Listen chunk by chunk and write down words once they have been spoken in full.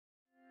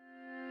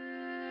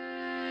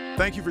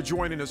Thank you for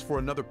joining us for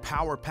another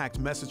power-packed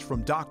message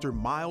from Dr.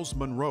 Myles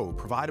Munroe,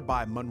 provided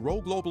by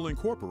Munroe Global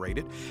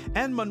Incorporated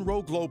and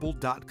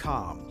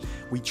MunroeGlobal.com.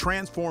 We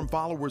transform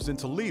followers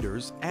into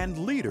leaders and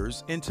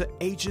leaders into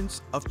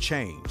agents of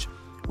change.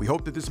 We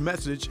hope that this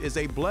message is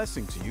a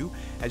blessing to you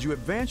as you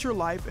advance your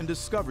life and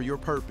discover your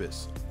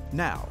purpose.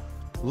 Now,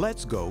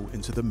 let's go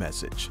into the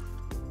message.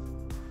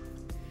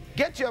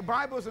 Get your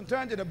Bibles and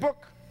turn to the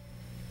book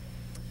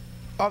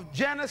of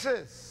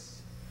Genesis.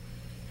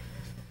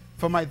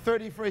 For my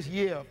 31st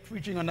year of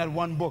preaching on that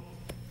one book.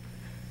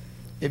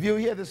 If you're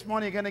here this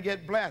morning, you're going to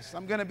get blessed.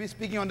 I'm going to be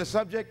speaking on the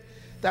subject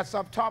that's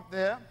up top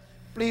there.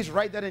 Please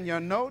write that in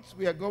your notes.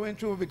 We are going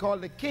through what we call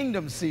the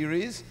Kingdom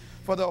series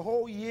for the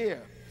whole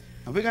year.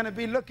 And we're going to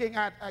be looking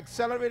at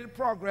accelerated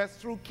progress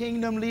through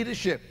kingdom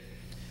leadership,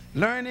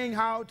 learning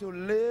how to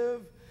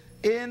live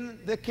in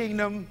the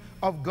kingdom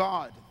of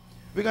God.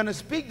 We're going to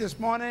speak this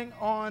morning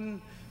on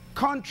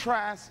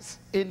contrasts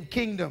in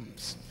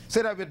kingdoms.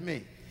 Say that with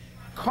me.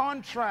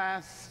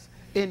 Contrasts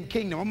in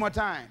kingdom. One more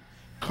time.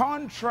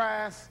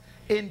 Contrasts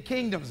in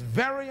kingdoms.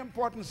 Very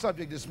important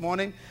subject this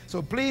morning, so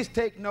please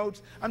take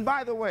notes. And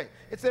by the way,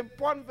 it's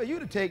important for you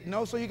to take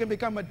notes so you can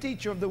become a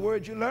teacher of the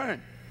word you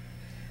learn.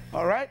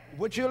 All right?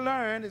 What you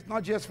learn is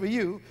not just for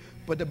you,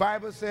 but the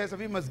Bible says that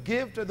we must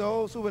give to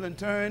those who will in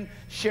turn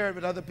share it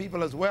with other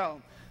people as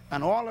well.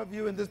 And all of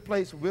you in this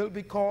place will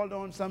be called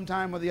on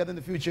sometime or the other in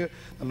the future.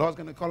 The Lord's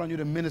going to call on you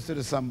to minister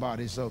to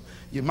somebody, so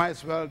you might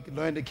as well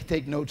learn to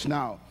take notes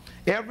now.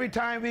 Every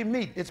time we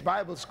meet, it's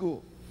Bible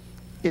school,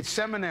 it's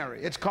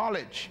seminary, it's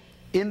college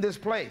in this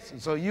place.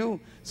 And so you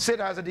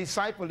sit as a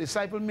disciple.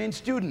 Disciple means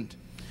student.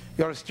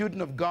 You're a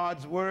student of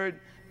God's word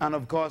and,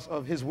 of course,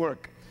 of his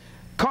work.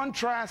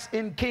 Contrasts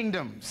in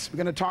kingdoms. We're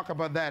going to talk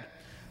about that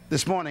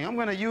this morning. I'm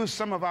going to use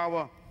some of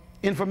our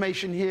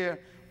information here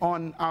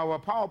on our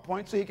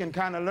PowerPoint so you can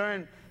kind of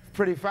learn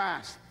pretty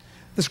fast.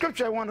 The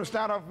scripture I want to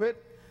start off with,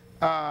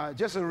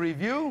 just a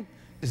review,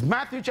 is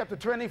Matthew chapter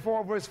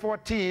 24, verse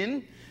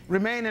 14.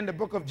 Remain in the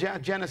book of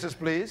Genesis,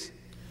 please.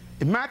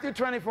 In Matthew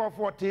 24,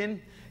 14,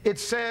 it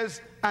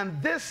says,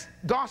 "And this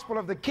gospel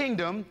of the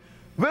kingdom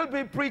will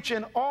be preached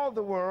in all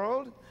the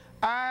world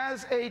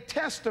as a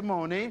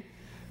testimony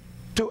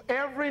to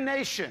every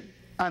nation,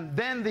 and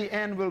then the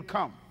end will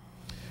come."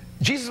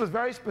 Jesus was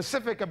very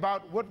specific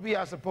about what we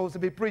are supposed to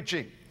be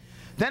preaching.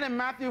 Then in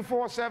Matthew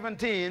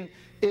 4:17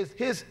 is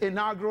his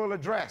inaugural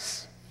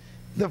address.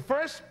 The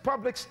first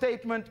public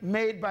statement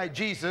made by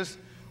Jesus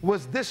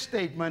was this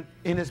statement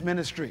in his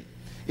ministry.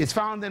 It's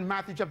found in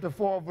Matthew chapter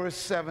 4, verse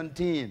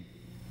 17.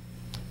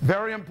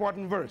 Very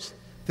important verse.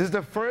 This is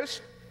the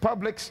first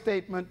public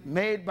statement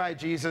made by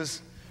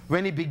Jesus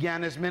when he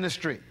began his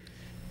ministry.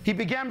 He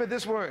began with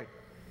this word,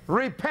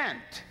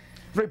 repent.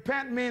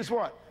 Repent means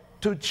what?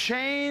 To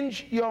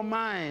change your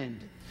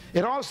mind.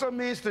 It also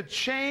means to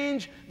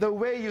change the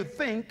way you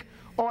think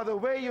or the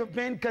way you've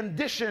been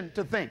conditioned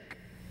to think.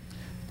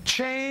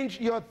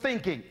 Change your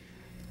thinking.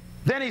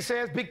 Then he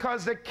says,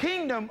 because the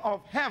kingdom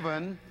of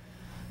heaven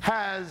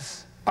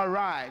has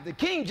arrived. The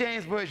King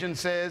James Version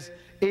says,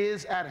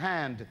 is at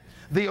hand.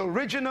 The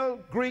original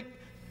Greek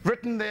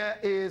written there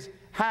is,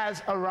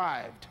 has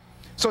arrived.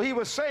 So he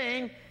was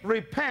saying,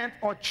 repent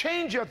or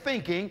change your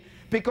thinking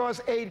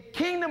because a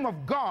kingdom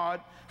of God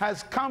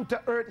has come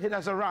to earth, it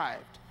has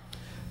arrived.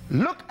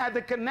 Look at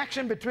the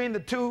connection between the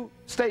two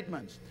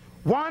statements.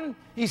 One,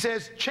 he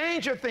says,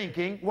 change your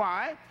thinking.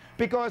 Why?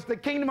 Because the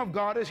kingdom of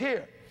God is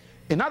here.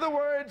 In other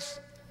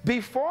words,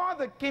 before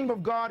the kingdom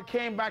of God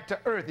came back to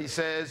earth, he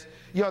says,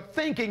 your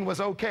thinking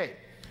was okay.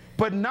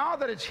 But now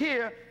that it's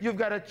here, you've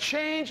got to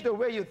change the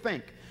way you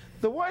think.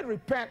 The word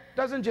repent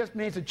doesn't just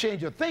mean to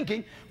change your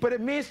thinking, but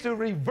it means to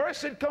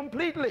reverse it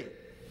completely.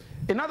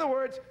 In other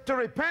words, to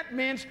repent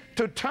means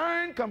to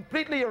turn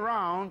completely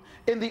around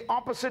in the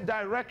opposite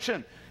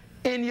direction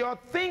in your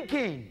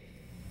thinking,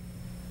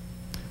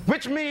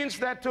 which means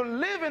that to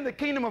live in the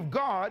kingdom of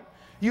God,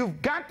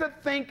 you've got to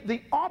think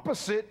the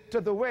opposite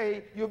to the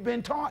way you've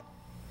been taught.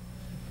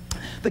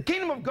 The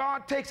kingdom of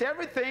God takes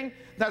everything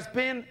that's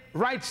been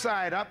right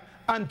side up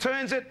and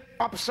turns it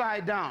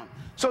upside down.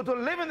 So to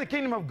live in the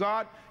kingdom of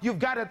God, you've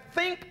got to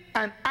think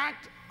and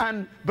act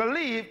and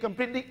believe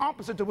completely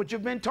opposite to what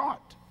you've been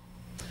taught.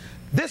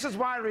 This is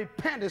why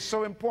repent is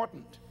so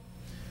important.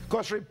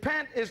 Because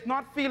repent is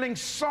not feeling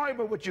sorry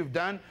about what you've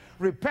done.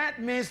 Repent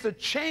means to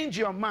change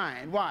your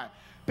mind. Why?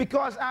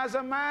 Because as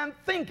a man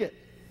thinketh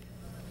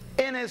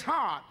in his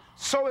heart,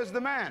 so is the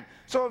man.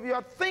 So if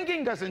your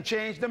thinking doesn't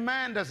change, the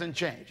man doesn't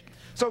change.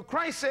 So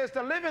Christ says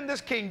to live in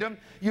this kingdom,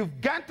 you've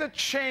got to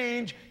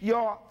change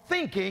your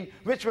thinking,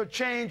 which will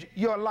change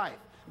your life,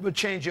 will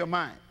change your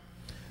mind.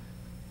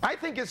 I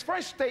think his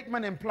first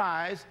statement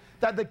implies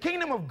that the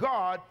kingdom of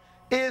God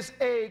is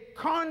a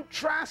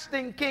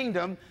contrasting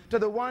kingdom to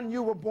the one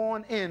you were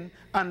born in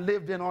and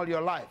lived in all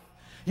your life.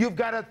 You've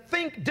got to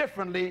think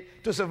differently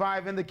to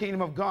survive in the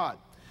kingdom of God.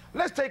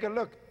 Let's take a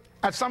look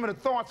at some of the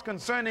thoughts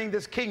concerning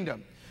this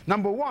kingdom.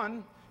 Number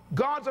one,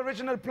 God's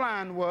original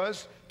plan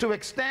was to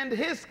extend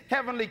his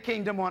heavenly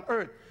kingdom on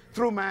earth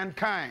through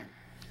mankind.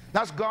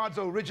 That's God's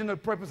original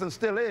purpose and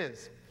still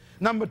is.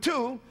 Number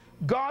two,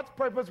 God's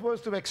purpose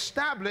was to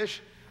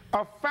establish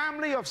a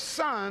family of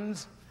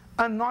sons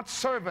and not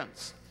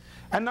servants.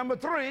 And number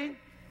three,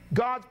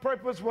 God's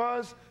purpose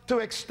was to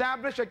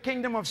establish a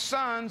kingdom of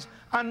sons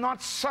and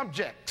not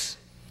subjects.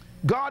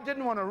 God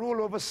didn't want to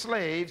rule over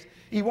slaves.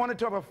 He wanted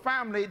to have a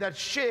family that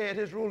shared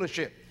his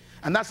rulership.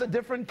 And that's a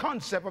different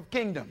concept of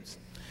kingdoms.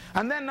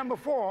 And then number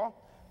four,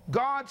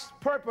 God's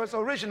purpose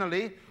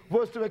originally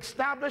was to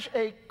establish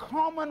a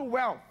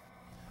commonwealth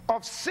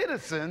of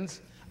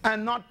citizens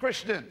and not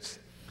Christians.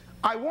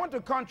 I want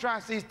to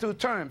contrast these two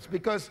terms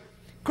because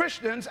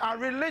Christians are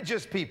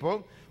religious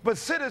people, but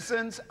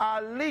citizens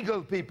are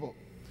legal people.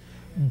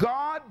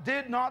 God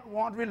did not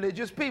want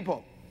religious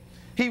people.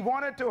 He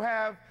wanted to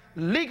have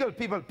legal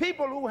people,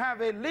 people who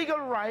have a legal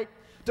right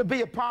to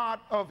be a part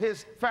of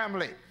his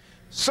family.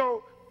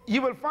 So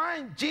you will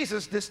find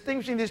Jesus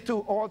distinguishing these two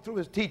all through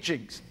his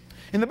teachings.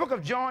 In the book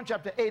of John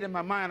chapter 8, in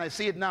my mind, I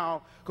see it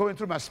now going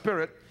through my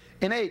spirit.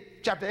 In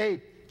chapter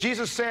 8,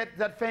 Jesus said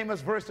that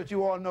famous verse that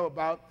you all know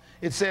about.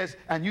 It says,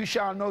 and you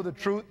shall know the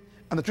truth,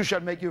 and the truth shall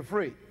make you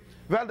free.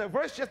 Well, the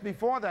verse just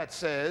before that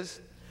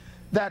says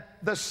that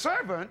the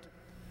servant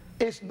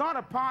is not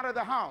a part of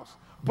the house,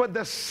 but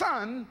the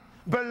son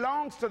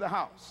belongs to the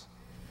house.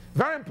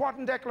 Very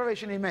important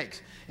declaration he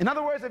makes. In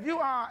other words, if you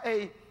are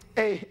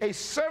a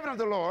servant of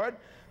the Lord,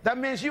 that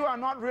means you are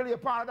not really a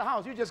part of the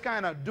house. You're just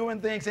kind of doing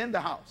things in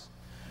the house.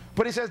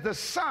 But he says the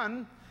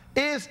son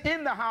is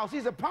in the house.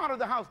 He's a part of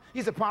the house.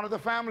 He's a part of the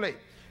family.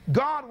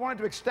 God wanted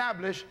to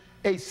establish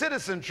a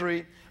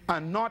citizenry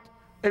and not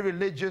a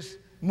religious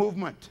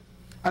movement.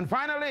 And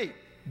finally,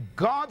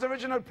 God's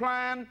original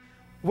plan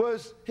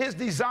was his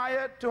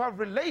desire to have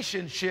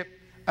relationship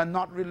and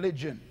not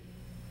religion.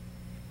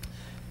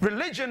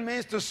 Religion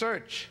means to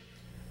search.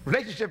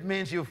 Relationship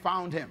means you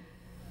found him.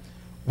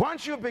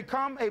 Once you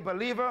become a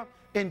believer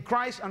in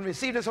Christ and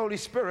receive his Holy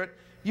Spirit,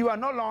 you are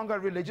no longer a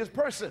religious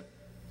person.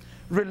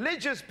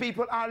 Religious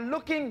people are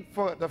looking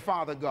for the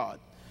Father God.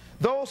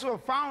 Those who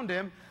have found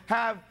him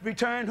have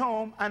returned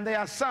home and they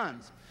are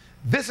sons.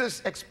 This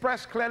is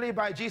expressed clearly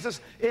by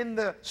Jesus in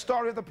the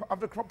story of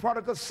the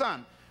prodigal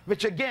son,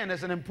 which again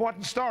is an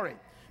important story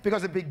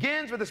because it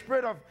begins with the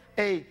spirit of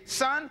a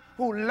son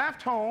who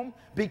left home,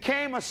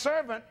 became a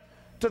servant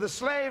to the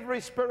slavery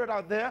spirit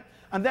out there,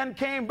 and then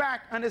came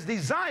back, and his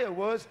desire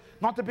was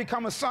not to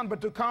become a son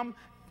but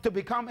to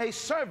become a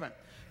servant.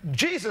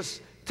 Jesus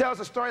tells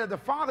a story that the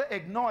father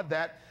ignored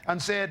that and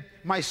said,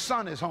 my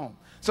son is home.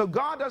 So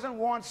God doesn't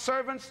want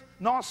servants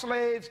nor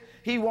slaves.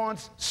 He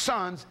wants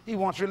sons. He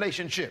wants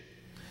relationship.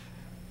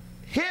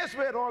 Here's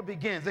where it all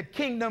begins, the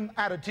kingdom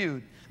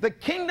attitude. The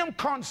kingdom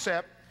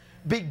concept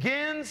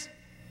begins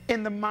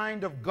in the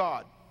mind of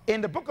God. In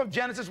the book of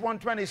Genesis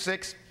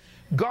 1:26,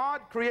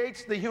 God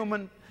creates the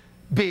human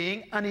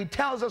being, and he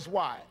tells us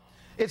why.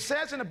 It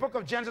says in the book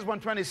of Genesis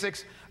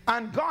 1:26,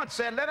 and God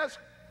said, let us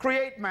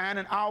create man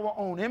in our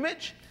own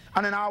image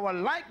and in our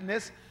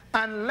likeness,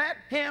 and let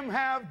him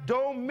have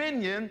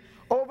dominion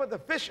over the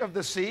fish of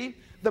the sea,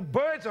 the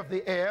birds of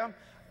the air,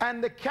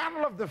 and the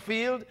cattle of the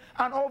field,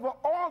 and over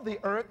all the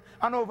earth,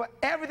 and over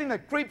everything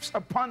that creeps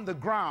upon the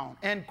ground,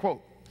 end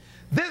quote.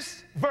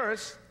 This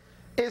verse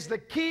is the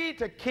key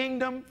to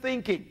kingdom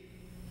thinking.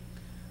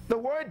 The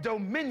word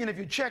dominion, if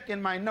you check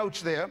in my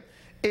notes there,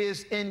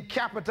 is in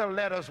capital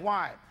letters.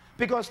 Why?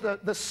 Because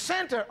the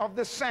center of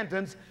this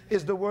sentence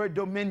is the word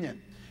dominion.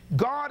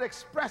 God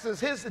expresses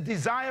his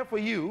desire for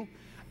you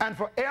and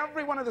for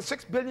every one of the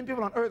 6 billion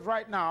people on earth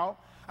right now,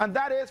 and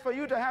that is for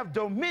you to have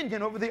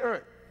dominion over the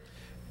earth.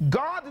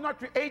 God did not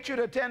create you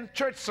to attend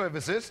church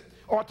services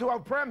or to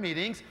have prayer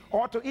meetings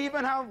or to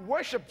even have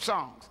worship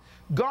songs.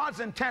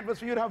 God's intent was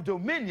for you to have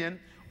dominion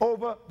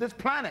over this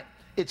planet.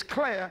 It's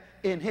clear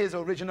in his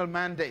original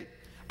mandate.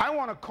 I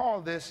want to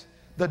call this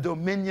the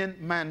dominion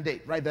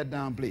mandate. Write that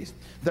down, please.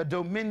 The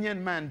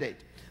dominion mandate.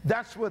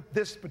 That's what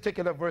this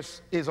particular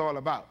verse is all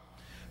about.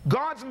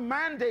 God's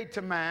mandate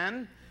to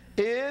man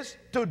is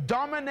to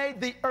dominate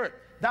the earth.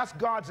 That's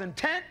God's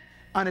intent,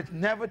 and it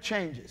never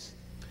changes.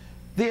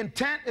 The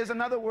intent is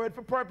another word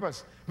for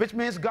purpose, which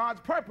means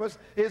God's purpose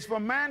is for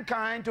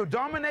mankind to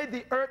dominate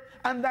the earth,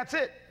 and that's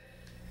it.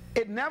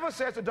 It never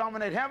says to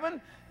dominate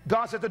heaven.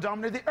 God says to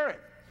dominate the earth.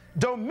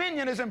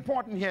 Dominion is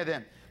important here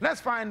then. Let's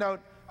find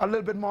out a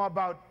little bit more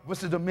about what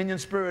the dominion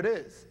spirit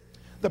is.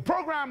 The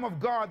program of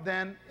God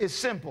then is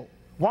simple.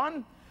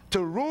 One,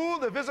 to rule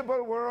the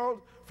visible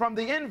world from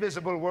the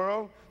invisible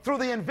world through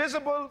the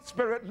invisible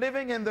spirit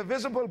living in the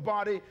visible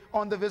body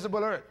on the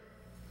visible earth.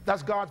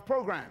 That's God's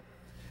program.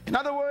 In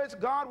other words,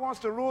 God wants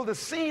to rule the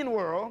seen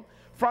world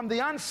from the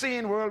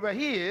unseen world where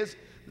he is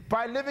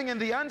by living in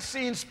the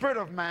unseen spirit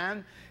of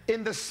man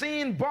in the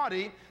seen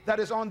body that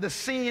is on the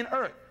seen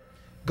earth.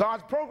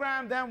 God's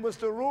program then was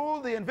to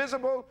rule the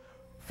invisible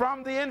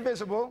from the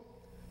invisible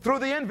through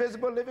the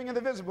invisible living in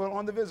the visible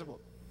on the visible.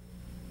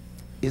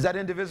 Is that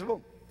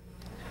indivisible?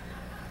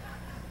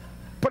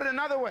 Put it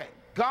another way,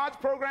 God's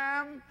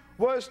program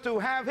was to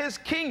have his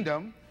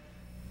kingdom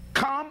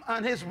come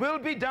and his will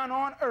be done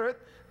on earth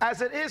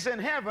as it is in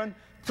heaven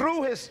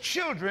through his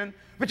children,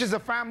 which is a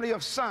family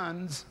of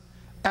sons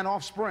and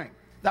offspring.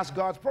 That's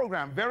God's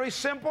program. Very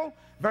simple,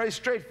 very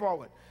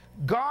straightforward.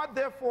 God,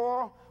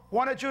 therefore,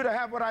 wanted you to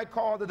have what I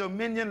call the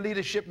dominion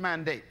leadership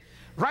mandate.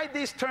 Write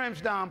these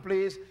terms down,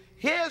 please.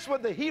 Here's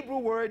what the Hebrew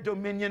word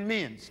dominion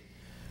means.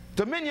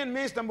 Dominion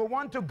means, number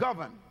one, to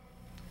govern.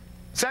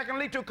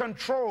 Secondly, to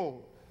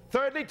control.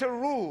 Thirdly, to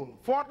rule.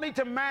 Fourthly,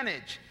 to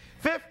manage.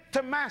 Fifth,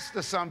 to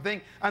master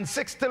something. And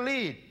sixth, to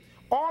lead.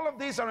 All of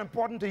these are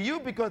important to you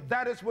because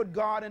that is what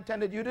God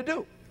intended you to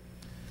do.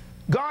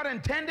 God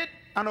intended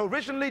and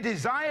originally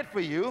desired for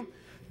you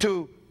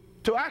to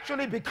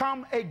actually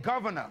become a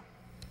governor.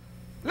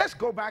 Let's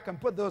go back and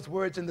put those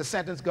words in the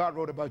sentence God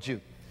wrote about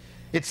you.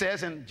 It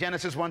says in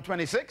Genesis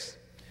 1:26,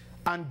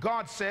 and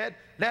God said,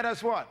 let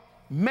us what?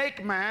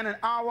 Make man in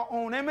our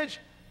own image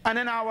and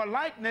in our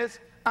likeness,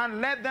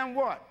 and let them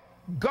what?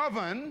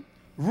 Govern,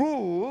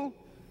 rule,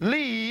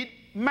 lead,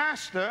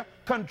 master,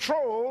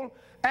 control,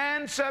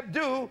 and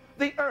subdue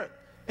the earth.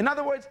 In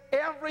other words,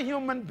 every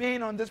human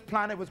being on this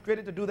planet was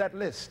created to do that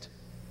list.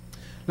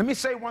 Let me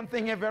say one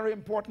thing here, very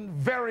important,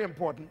 very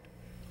important.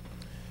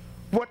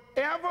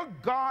 Whatever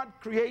God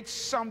creates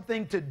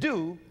something to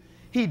do,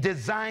 he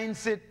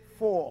designs it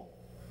for.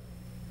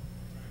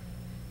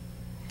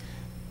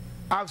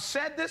 I've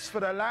said this for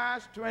the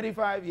last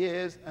 25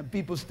 years and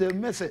people still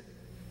miss it.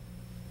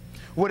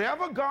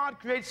 Whatever God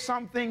creates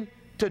something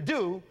to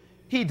do,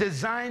 he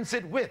designs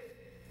it with.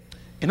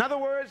 In other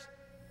words,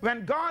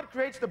 when God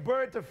creates the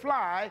bird to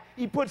fly,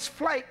 he puts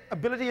flight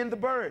ability in the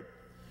bird.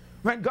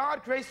 When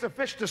God creates the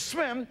fish to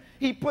swim,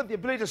 he put the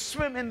ability to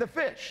swim in the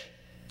fish.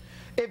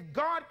 If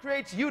God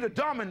creates you to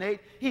dominate,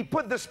 he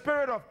put the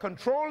spirit of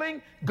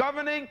controlling,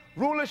 governing,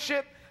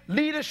 rulership,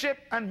 leadership,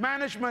 and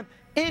management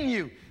in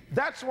you.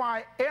 That's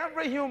why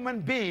every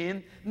human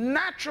being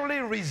naturally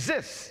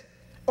resists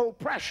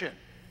oppression.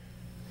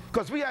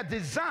 Because we are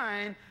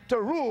designed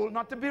to rule,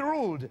 not to be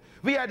ruled.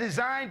 We are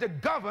designed to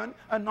govern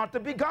and not to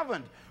be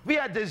governed. We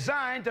are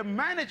designed to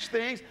manage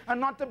things and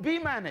not to be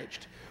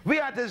managed. We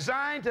are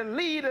designed to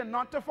lead and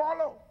not to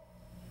follow.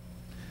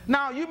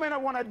 Now, you may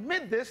not want to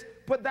admit this,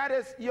 but that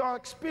is your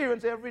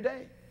experience every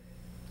day.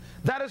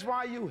 That is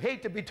why you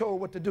hate to be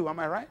told what to do. Am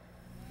I right?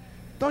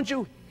 Don't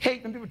you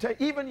hate when people tell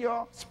you, even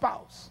your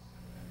spouse?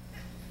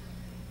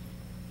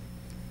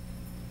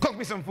 Cook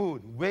me some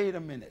food. Wait a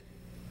minute.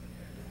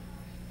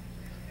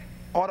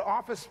 Or the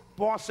office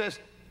boss says,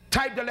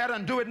 type the letter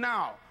and do it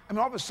now. I mean,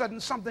 all of a sudden,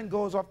 something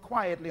goes off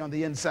quietly on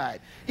the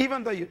inside.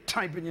 Even though you're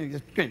typing, you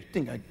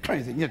think I'm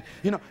crazy.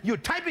 You know, you're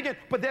typing it,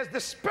 but there's the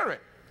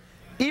spirit.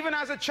 Even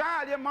as a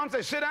child, your mom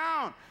says, sit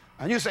down.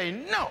 And you say,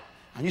 no.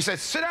 And you say,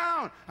 sit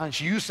down. And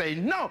you say,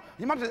 no.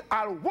 Your mom says,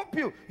 I'll whoop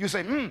you. You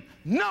say,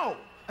 no.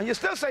 And you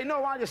still say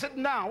no while you're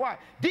sitting down. Why?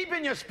 Deep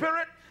in your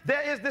spirit,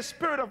 there is the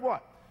spirit of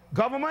what?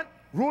 Government,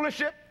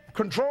 rulership,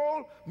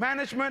 control,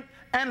 management,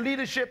 and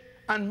leadership,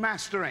 and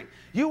mastering.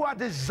 You are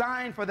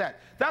designed for that.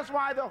 That's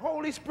why the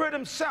Holy Spirit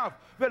himself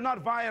will not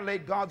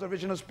violate God's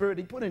original spirit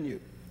he put in you.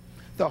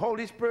 The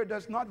Holy Spirit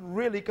does not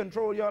really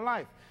control your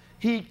life.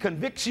 He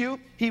convicts you,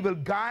 he will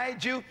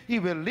guide you, he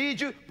will lead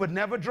you, but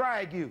never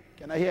drag you.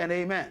 Can I hear an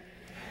amen?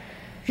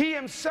 He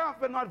himself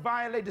will not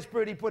violate the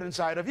spirit he put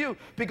inside of you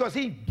because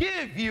he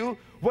gives you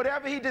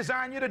whatever he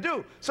designed you to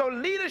do. So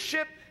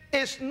leadership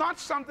is not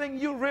something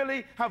you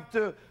really have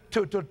to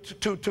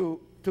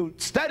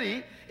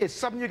study. It's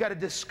something you got to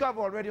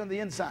discover already on the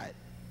inside.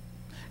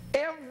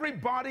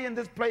 Everybody in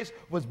this place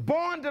was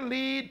born to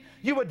lead.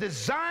 You were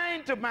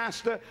designed to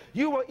master.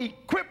 You were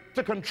equipped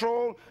to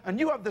control, and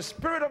you have the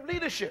spirit of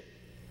leadership.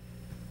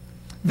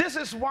 This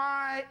is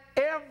why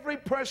every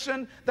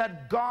person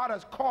that God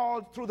has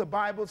called through the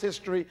Bible's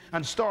history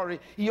and story,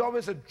 he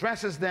always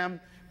addresses them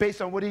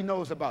based on what he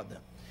knows about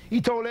them. He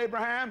told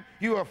Abraham,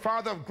 you are a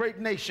father of great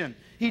nation.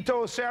 He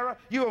told Sarah,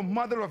 you are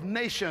mother of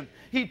nation.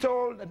 He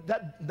told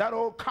that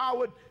old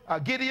coward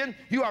Gideon,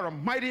 you are a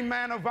mighty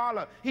man of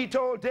valor. He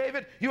told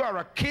David, you are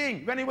a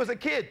king when he was a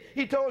kid.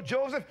 He told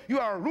Joseph, you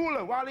are a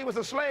ruler while he was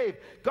a slave.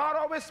 God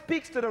always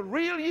speaks to the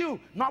real you,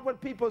 not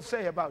what people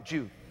say about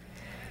you.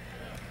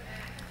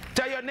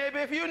 Tell your neighbor,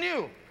 if you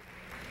knew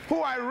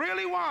who I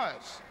really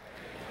was,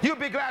 you'd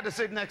be glad to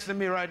sit next to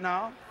me right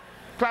now.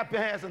 Clap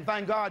your hands and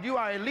thank God. You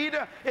are a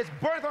leader. It's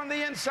birth on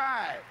the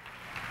inside.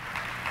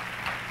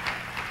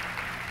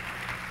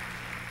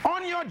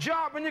 On your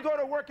job, when you go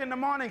to work in the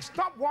morning,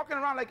 stop walking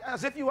around like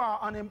as if you are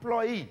an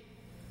employee.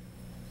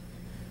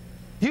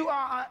 You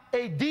are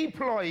a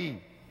deployee.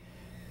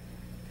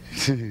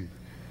 In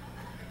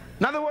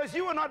other words,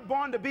 you were not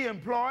born to be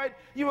employed.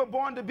 You were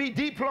born to be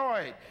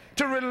deployed,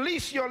 to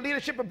release your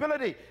leadership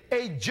ability.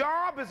 A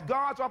job is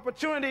God's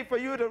opportunity for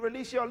you to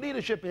release your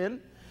leadership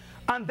in,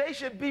 and they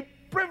should be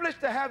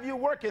privileged to have you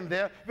working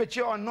there with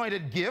your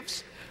anointed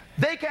gifts.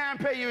 They can't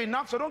pay you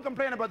enough, so don't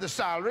complain about the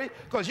salary,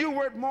 because you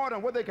work more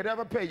than what they could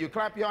ever pay you.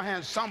 Clap your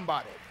hands,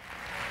 somebody.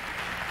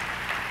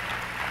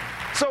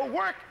 So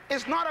work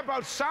is not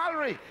about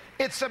salary,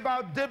 it's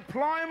about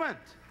deployment.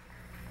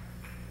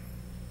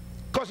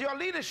 Because your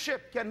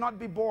leadership cannot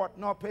be bought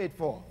nor paid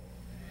for.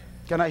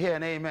 Can I hear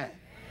an amen?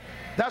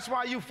 That's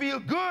why you feel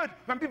good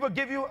when people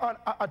give you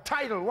a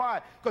title.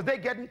 Why? Because they're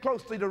getting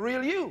close to the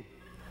real you.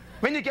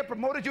 When you get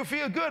promoted, you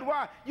feel good.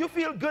 Why? You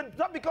feel good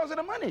not because of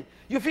the money.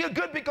 You feel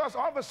good because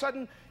all of a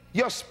sudden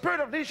your spirit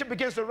of leadership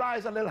begins to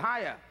rise a little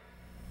higher.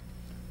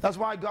 That's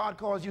why God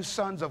calls you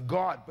sons of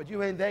God. But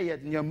you ain't there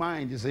yet in your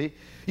mind, you see.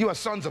 You are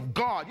sons of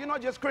God. You're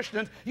not just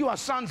Christians. You are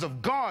sons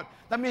of God.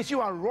 That means you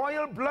are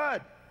royal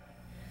blood.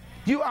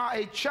 You are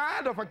a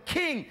child of a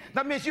king.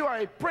 That means you are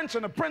a prince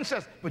and a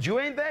princess. But you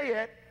ain't there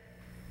yet.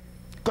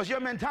 Because your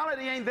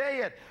mentality ain't there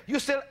yet. You're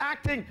still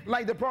acting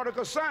like the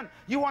prodigal son.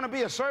 You want to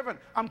be a servant.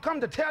 I'm come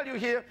to tell you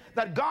here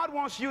that God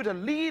wants you to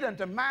lead and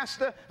to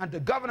master and to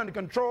govern and to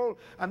control.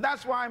 And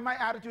that's why my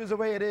attitude is the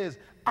way it is.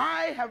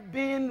 I have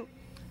been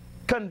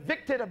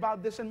convicted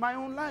about this in my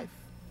own life.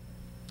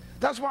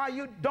 That's why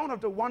you don't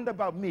have to wonder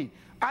about me.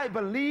 I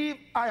believe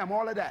I am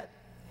all of that.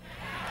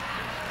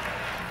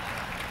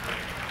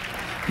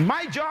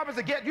 My job is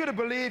to get you to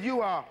believe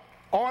you are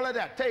all of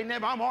that. Tell your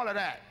neighbor, I'm all of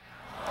that.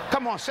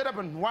 Come on, sit up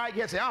and wide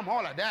and say, I'm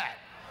all of that.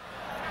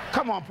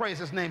 Come on, praise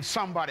his name,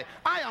 somebody.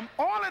 I am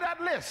all of that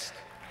list.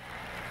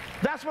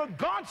 That's what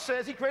God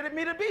says he created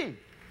me to be.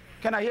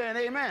 Can I hear an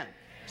amen?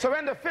 So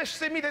when the fish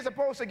see me, they're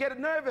supposed to get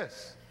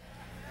nervous.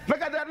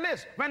 Look at that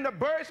list. When the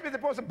birds see me, they're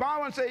supposed to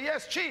bow and say,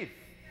 yes, chief.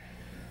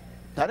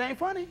 That ain't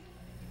funny.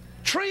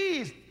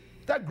 Trees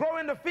that grow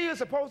in the field are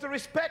supposed to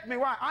respect me.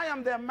 Why? I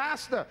am their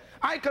master.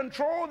 I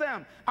control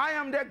them. I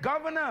am their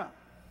governor.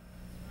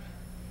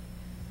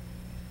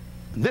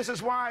 This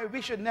is why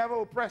we should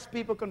never oppress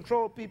people,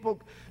 control people,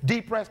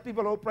 depress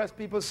people, oppress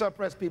people,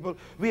 suppress people.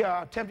 We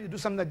are attempting to do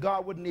something that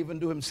God wouldn't even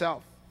do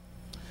himself.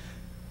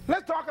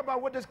 Let's talk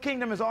about what this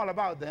kingdom is all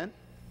about then.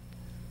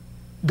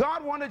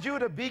 God wanted you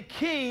to be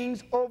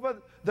kings over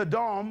the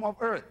dome of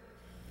earth.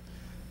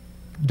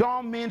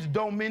 Dome means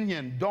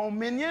dominion.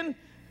 Dominion,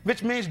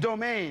 which means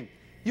domain.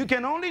 You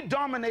can only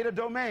dominate a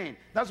domain.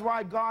 That's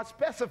why God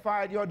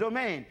specified your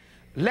domain.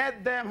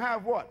 Let them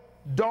have what?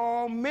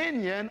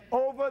 Dominion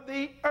over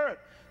the earth.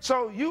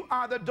 So you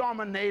are the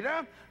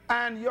dominator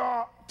and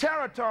your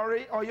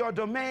territory or your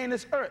domain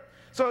is earth.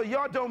 So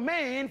your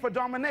domain for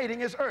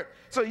dominating is earth.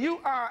 So you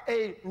are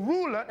a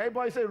ruler.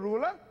 Everybody say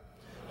ruler?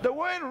 The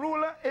word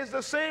ruler is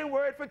the same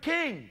word for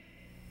king.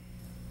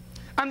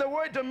 And the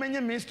word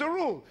dominion means to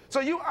rule.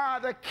 So you are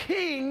the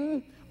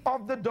king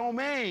of the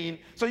domain.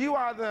 So you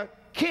are the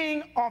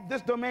king of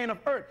this domain of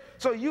earth.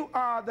 So you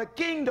are the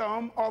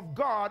kingdom of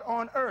God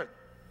on earth.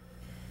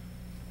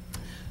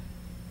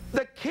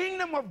 The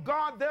kingdom of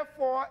God,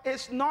 therefore,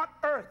 is not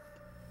earth.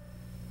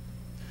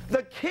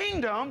 The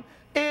kingdom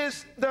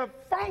is the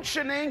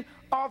functioning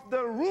of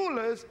the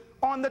rulers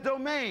on the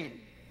domain.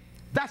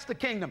 That's the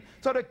kingdom.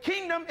 So the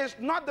kingdom is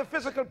not the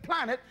physical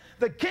planet.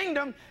 The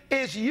kingdom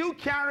is you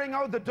carrying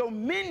out the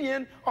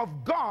dominion of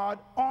God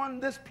on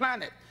this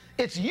planet.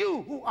 It's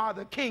you who are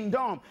the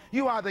kingdom.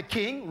 You are the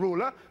king,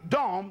 ruler,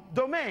 dome,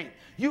 domain.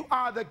 You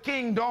are the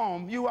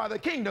kingdom. You are the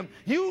kingdom.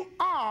 You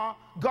are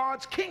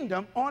God's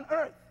kingdom on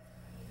earth.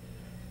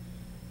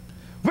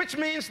 Which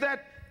means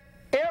that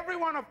every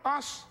one of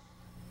us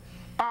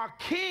are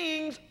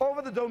kings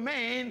over the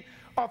domain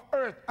of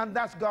earth, and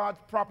that's God's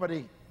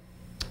property.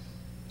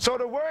 So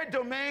the word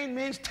domain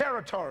means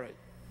territory.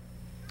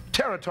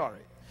 Territory.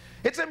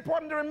 It's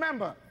important to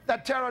remember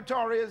that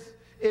territory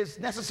is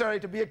necessary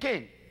to be a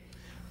king.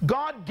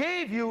 God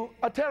gave you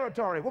a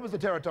territory. What was the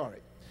territory?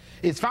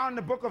 It's found in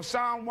the book of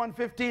Psalm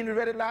 115. We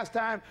read it last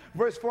time,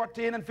 verse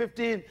 14 and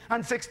 15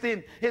 and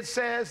 16. It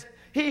says,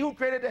 he who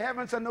created the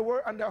heavens and the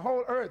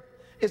whole earth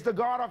is the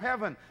God of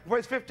heaven.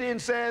 Verse 15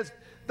 says,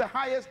 the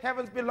highest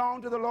heavens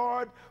belong to the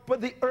Lord,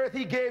 but the earth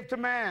he gave to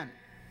man.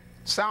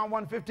 Psalm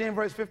 115,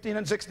 verse 15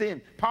 and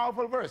 16.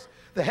 Powerful verse.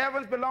 The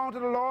heavens belong to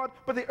the Lord,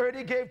 but the earth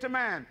he gave to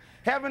man.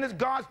 Heaven is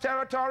God's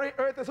territory.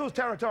 Earth is whose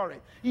territory?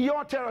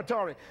 Your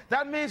territory.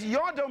 That means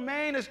your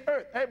domain is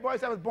earth. Hey,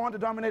 boys, I was born to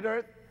dominate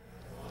earth.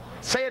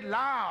 Say it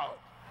loud.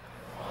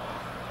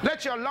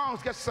 Let your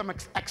lungs get some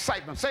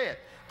excitement. Say it.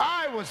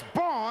 I was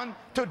born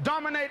to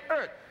dominate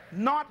earth,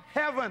 not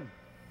heaven.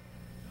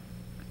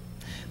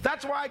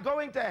 That's why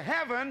going to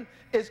heaven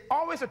is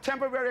always a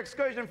temporary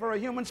excursion for a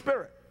human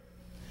spirit.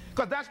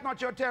 Because that's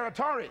not your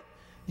territory.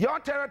 Your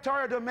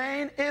territorial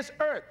domain is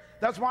earth.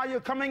 That's why you're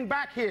coming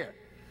back here.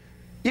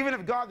 Even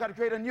if God got to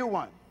create a new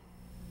one.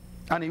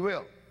 And he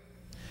will.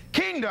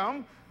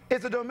 Kingdom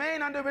is a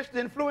domain under which the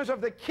influence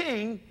of the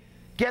king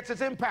gets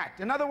its impact.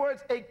 In other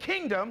words, a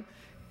kingdom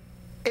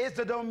is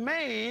the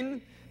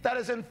domain that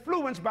is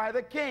influenced by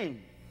the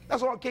king.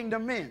 That's what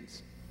kingdom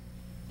means.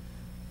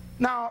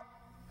 Now,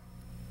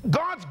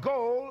 God's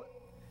goal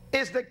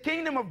is the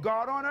kingdom of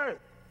God on earth.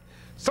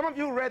 Some of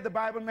you read the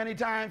Bible many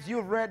times.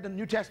 You've read the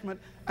New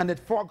Testament and the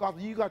four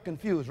Gospels. You got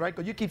confused, right?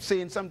 Because you keep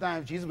saying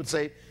sometimes Jesus would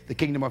say the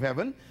kingdom of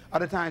heaven.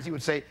 Other times he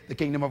would say the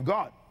kingdom of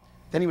God.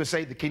 Then he would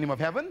say the kingdom of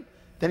heaven.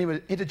 Then he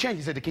would interchange.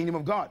 He said the kingdom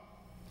of God.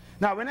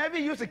 Now, whenever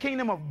he used the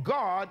kingdom of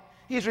God,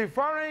 he's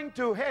referring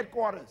to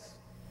headquarters.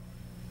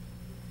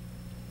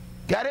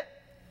 Got it?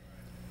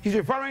 He's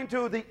referring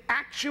to the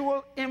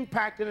actual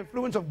impact and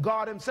influence of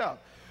God himself.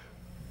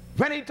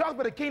 When he talks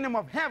about the kingdom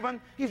of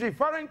heaven, he's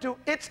referring to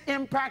its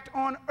impact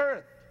on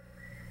earth.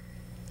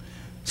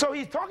 So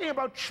he's talking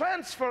about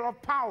transfer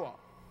of power.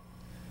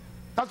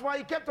 That's why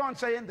he kept on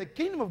saying the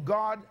kingdom of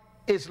God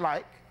is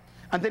like,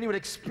 and then he would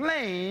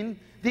explain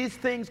these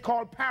things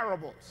called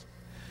parables.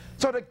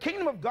 So the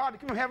kingdom of God, the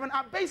kingdom of heaven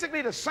are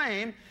basically the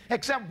same,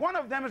 except one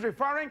of them is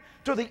referring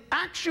to the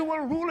actual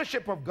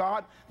rulership of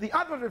God. The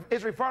other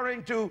is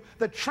referring to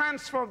the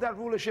transfer of that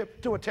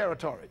rulership to a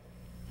territory.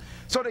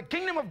 So the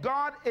kingdom of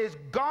God is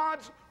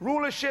God's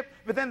rulership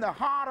within the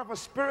heart of a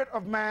spirit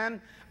of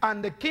man,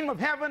 and the kingdom of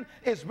heaven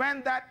is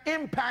when that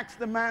impacts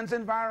the man's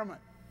environment.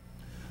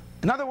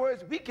 In other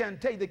words, we can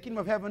take the kingdom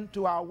of heaven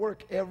to our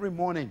work every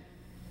morning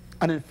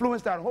and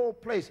influence that whole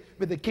place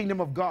with the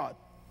kingdom of God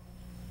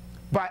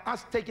by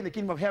us taking the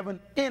kingdom of heaven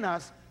in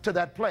us to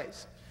that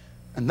place.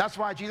 And that's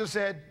why Jesus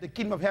said the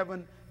kingdom of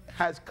heaven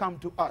has come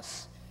to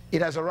us.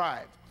 It has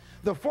arrived.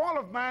 The fall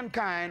of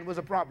mankind was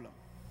a problem.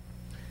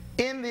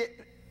 In the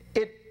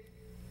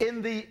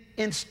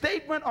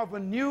instatement of a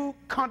new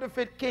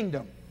counterfeit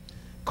kingdom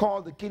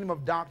called the kingdom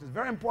of darkness,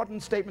 very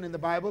important statement in the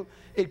Bible,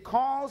 it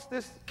calls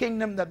this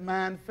kingdom that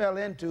man fell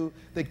into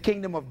the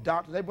kingdom of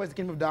darkness. Everybody's the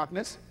kingdom of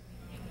darkness.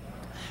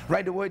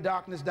 Write the word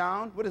darkness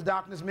down. What does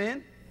darkness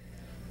mean?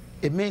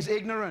 It means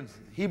ignorance.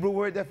 Hebrew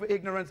word there for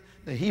ignorance.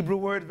 The Hebrew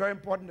word is very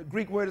important. The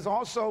Greek word is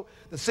also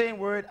the same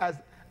word as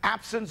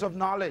absence of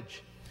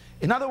knowledge.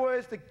 In other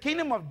words, the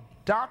kingdom of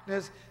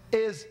darkness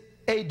is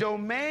a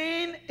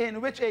domain in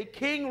which a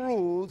king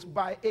rules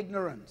by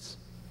ignorance.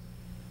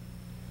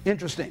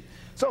 Interesting.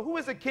 So who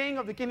is the king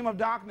of the kingdom of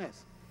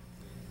darkness?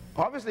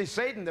 Obviously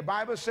Satan. The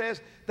Bible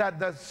says that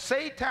the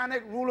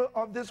satanic ruler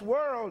of this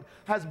world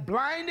has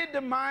blinded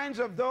the minds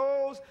of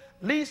those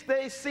lest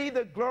they see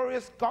the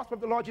glorious gospel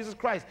of the Lord Jesus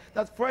Christ.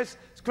 That's 1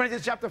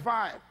 Corinthians chapter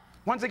 5.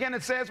 Once again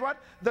it says what?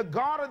 The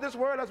God of this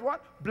world has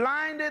what?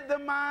 Blinded the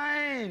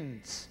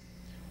minds.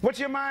 What's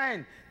your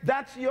mind?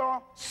 That's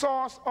your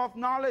source of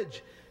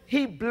knowledge.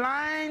 He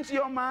blinds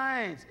your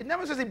minds. It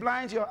never says he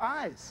blinds your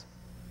eyes.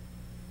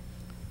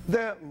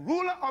 The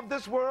ruler of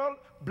this world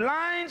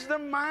blinds the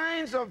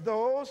minds of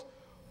those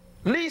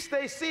lest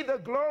they see the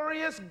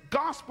glorious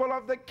gospel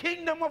of the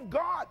kingdom of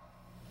God.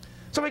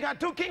 So we got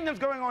two kingdoms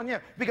going on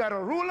here. We got a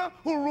ruler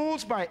who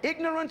rules by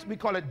ignorance, we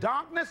call it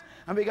darkness,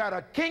 and we got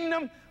a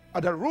kingdom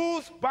that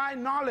rules by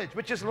knowledge,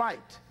 which is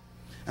light.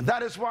 And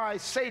that is why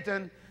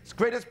Satan's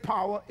greatest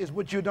power is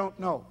what you don't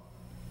know.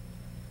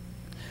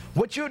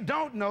 What you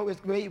don't know is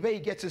where he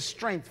gets his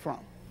strength from.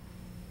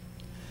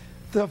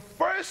 The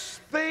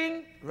first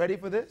thing, ready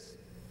for this,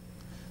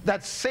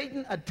 that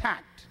Satan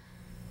attacked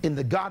in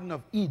the Garden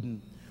of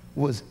Eden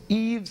was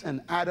Eve's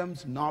and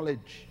Adam's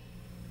knowledge.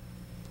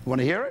 You want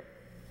to hear it?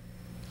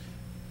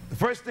 The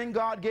first thing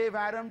God gave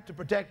Adam to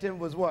protect him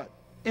was what?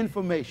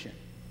 Information.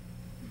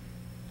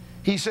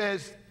 He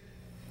says,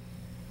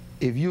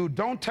 if you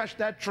don't touch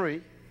that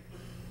tree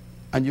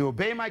and you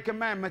obey my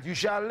commandments, you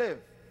shall live.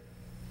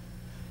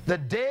 The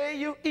day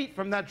you eat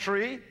from that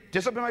tree,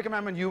 disobey my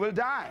commandment, you will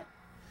die.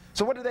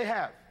 So what did they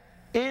have?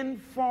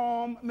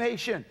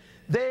 Information.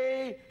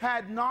 They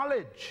had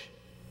knowledge.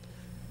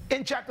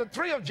 In chapter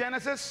 3 of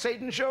Genesis,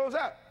 Satan shows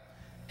up.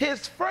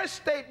 His first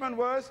statement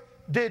was,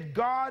 did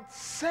God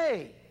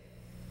say?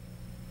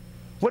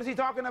 What is he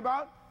talking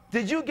about?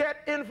 Did you get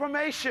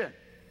information?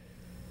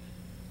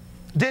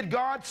 Did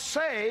God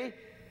say,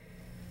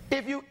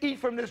 if you eat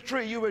from this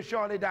tree, you will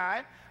surely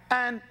die?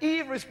 And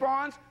Eve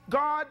responds,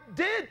 God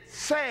did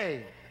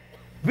say.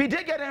 We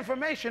did get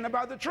information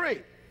about the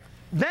tree.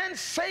 Then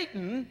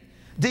Satan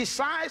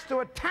decides to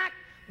attack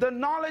the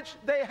knowledge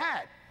they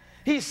had.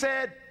 He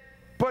said,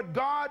 but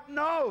God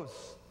knows.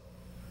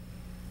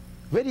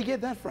 Where did he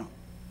get that from?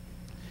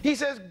 He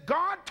says,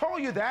 God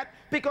told you that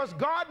because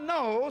God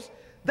knows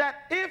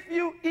that if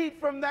you eat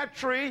from that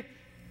tree,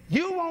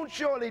 you won't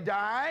surely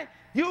die.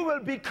 You will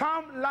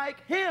become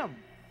like him.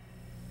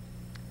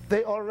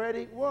 They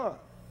already were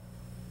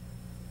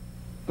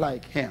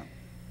like him.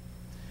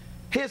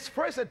 His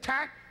first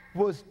attack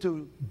was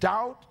to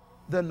doubt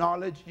the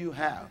knowledge you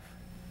have.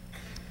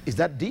 Is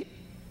that deep?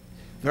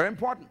 Very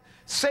important.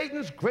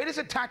 Satan's greatest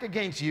attack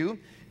against you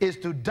is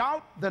to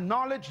doubt the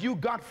knowledge you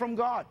got from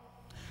God.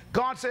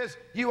 God says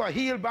you are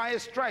healed by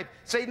his stripe.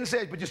 Satan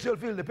says, but you still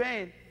feel the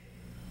pain.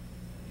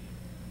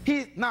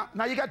 Now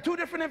you got two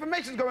different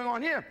informations going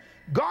on here.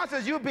 God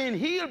says you've been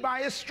healed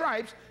by his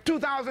stripes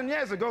 2,000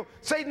 years ago.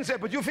 Satan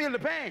said, but you feel the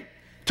pain.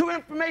 Two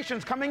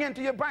informations coming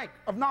into your bank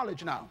of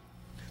knowledge now.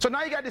 So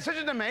now you got a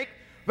decision to make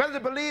whether to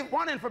believe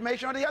one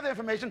information or the other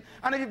information.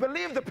 And if you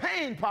believe the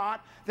pain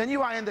part, then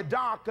you are in the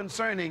dark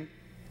concerning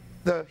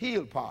the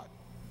healed part.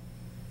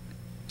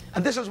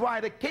 And this is why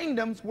the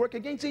kingdoms work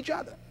against each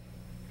other.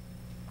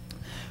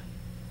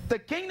 The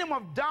kingdom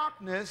of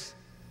darkness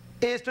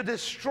is to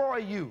destroy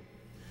you.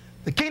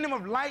 The kingdom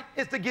of light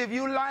is to give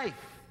you life.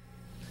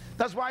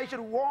 That's why you should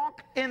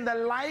walk in the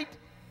light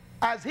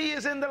as he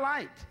is in the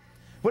light.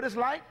 What is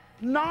light?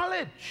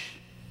 Knowledge.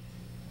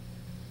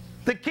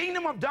 The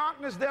kingdom of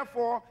darkness,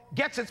 therefore,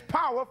 gets its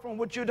power from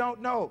what you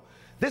don't know.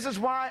 This is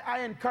why I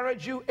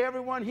encourage you,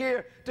 everyone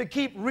here, to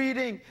keep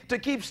reading, to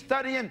keep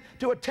studying,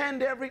 to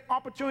attend every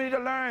opportunity to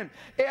learn.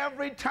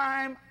 Every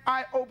time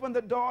I open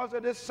the doors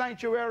of this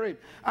sanctuary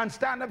and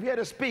stand up here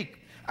to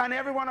speak, and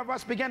every one of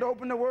us began to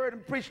open the Word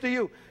and preach to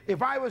you,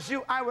 if I was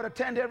you, I would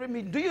attend every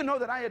meeting. Do you know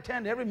that I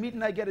attend every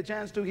meeting I get a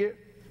chance to here?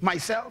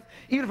 Myself,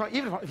 even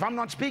if I'm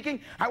not speaking,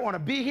 I want to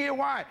be here.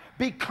 Why?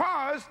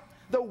 Because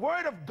the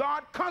Word of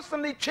God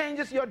constantly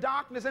changes your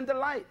darkness into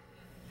light.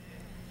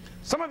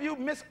 Some of you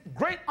miss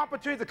great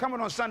opportunities to come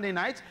in on Sunday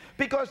nights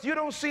because you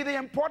don't see the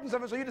importance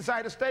of it, so you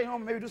decide to stay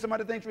home, maybe do some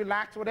other things,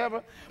 relax,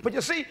 whatever. But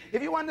you see,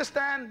 if you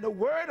understand the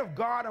Word of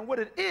God and what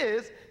it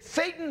is,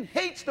 Satan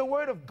hates the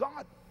Word of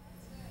God.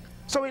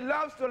 So he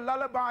loves to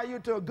lullaby you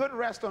to a good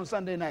rest on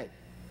Sunday night.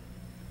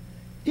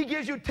 He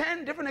gives you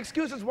 10 different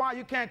excuses why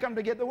you can't come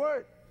to get the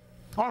Word.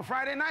 On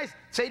Friday nights,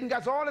 Satan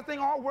got all the thing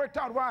all worked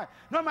out. Why?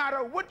 No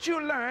matter what you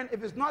learn,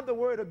 if it's not the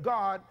Word of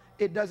God,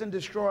 it doesn't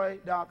destroy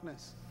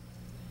darkness.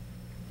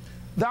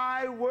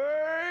 Thy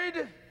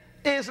word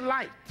is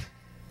light.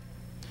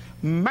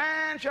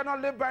 Man shall not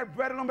live by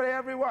bread alone, but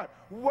every word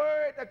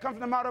that comes from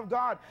the mouth of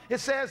God. It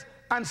says,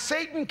 and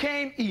Satan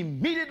came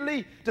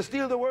immediately to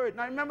steal the word.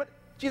 Now remember,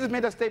 Jesus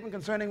made that statement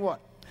concerning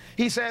what?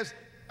 He says,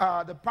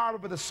 the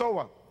parable of the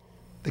sower.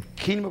 The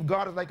kingdom of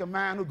God is like a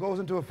man who goes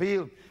into a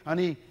field and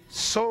he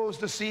sows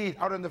the seed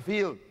out in the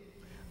field.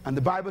 And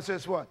the Bible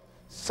says what?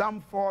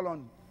 Some fall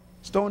on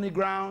stony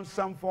ground,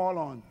 some fall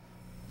on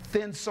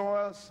thin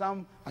soil,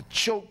 some are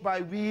choked by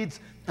weeds,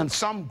 and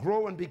some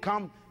grow and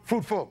become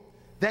fruitful.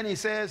 Then he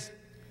says,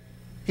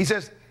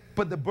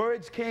 but the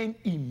birds came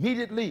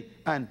immediately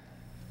and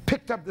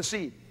picked up the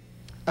seed.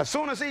 As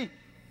soon as he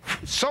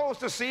sows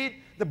the seed,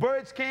 the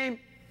birds came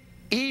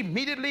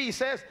immediately, he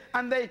says,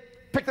 and they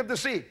picked up the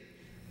seed.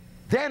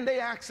 Then they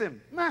asked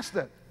him,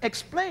 Master,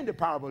 explain the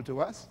parable to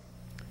us.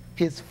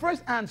 His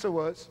first answer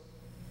was,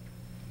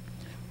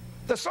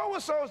 the sower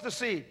sows the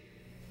seed,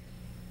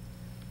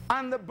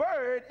 and the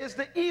bird is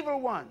the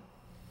evil one.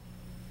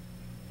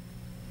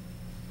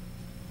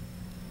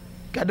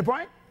 Got the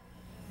point?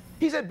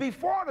 He said,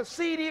 before the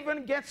seed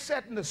even gets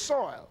set in the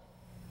soil,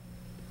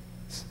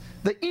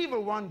 the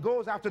evil one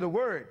goes after the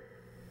word.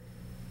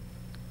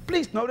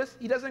 Please notice,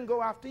 he doesn't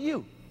go after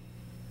you.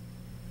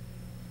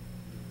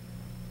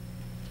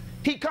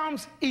 He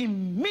comes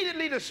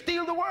immediately to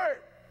steal the word.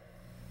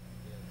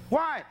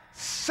 Why?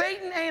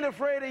 Satan ain't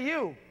afraid of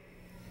you.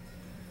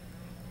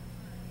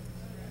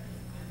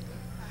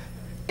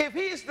 If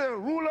he's the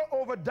ruler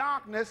over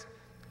darkness,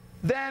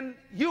 then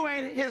you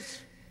ain't his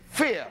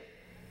fear.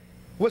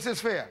 What's his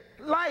fear?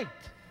 Light.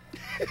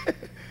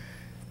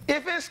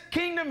 If his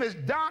kingdom is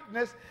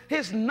darkness,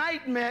 his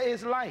nightmare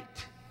is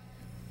light.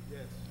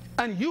 Yes.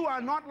 And you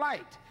are not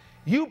light.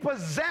 You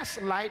possess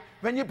light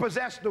when you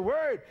possess the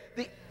word.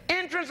 The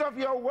entrance of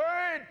your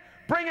word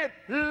bringeth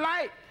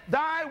light.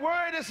 Thy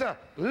word is a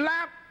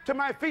lamp to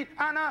my feet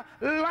and a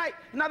light.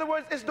 In other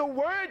words, it's the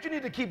word you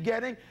need to keep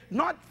getting,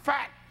 not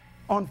fat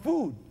on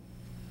food.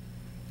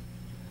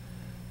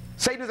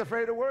 Satan is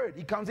afraid of the word.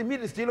 He comes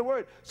immediately to steal the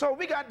word. So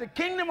we got the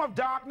kingdom of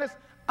darkness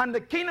and the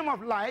kingdom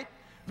of light.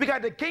 We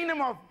got the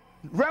kingdom of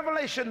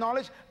revelation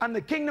knowledge and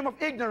the kingdom of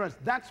ignorance.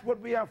 That's what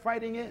we are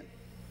fighting in.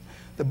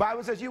 The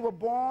Bible says you were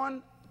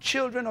born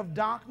children of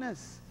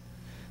darkness.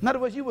 In other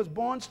words, you was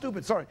born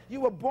stupid. Sorry,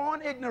 you were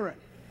born ignorant.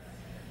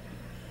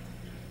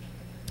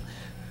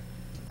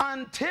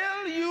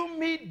 Until you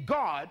meet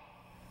God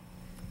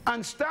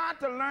and start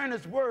to learn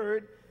his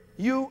word,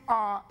 you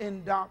are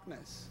in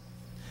darkness.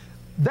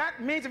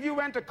 That means if you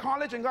went to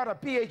college and got a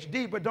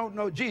PhD but don't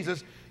know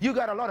Jesus, you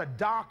got a lot of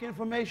dark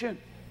information.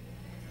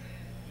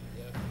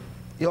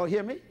 You all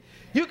hear me?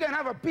 You can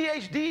have a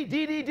PhD,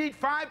 DDD,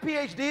 5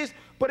 PhDs,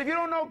 but if you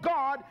don't know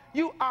God,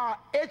 you are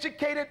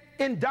educated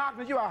in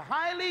darkness. You are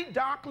highly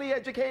darkly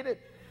educated.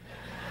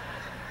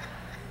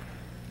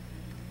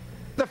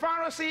 The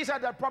Pharisees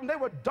had that problem. They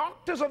were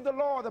doctors of the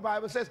law, the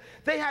Bible says.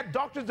 They had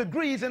doctor's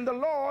degrees in the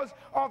laws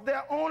of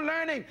their own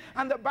learning.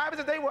 And the Bible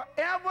says they were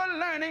ever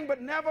learning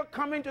but never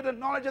coming to the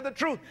knowledge of the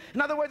truth.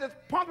 In other words, it's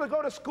possible to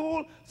go to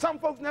school. Some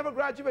folks never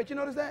graduate. You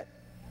notice that?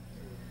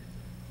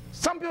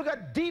 Some people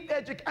got deep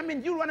education. I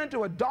mean, you run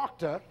into a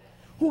doctor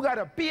who got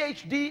a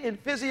PhD in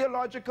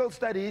physiological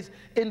studies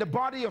in the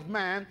body of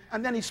man,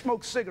 and then he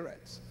smokes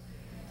cigarettes.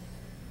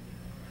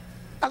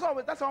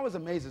 That always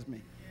amazes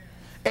me.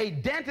 A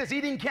dentist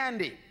eating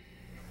candy.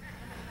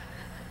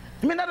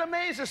 I mean, that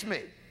amazes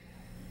me.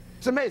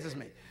 It amazes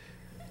me.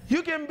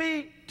 You can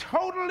be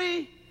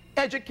totally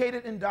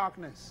educated in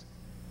darkness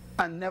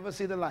and never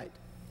see the light.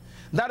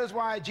 That is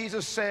why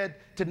Jesus said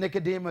to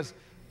Nicodemus,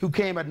 who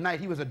came at night,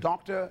 he was a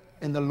doctor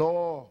in the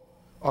law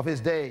of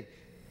his day.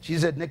 She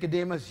said,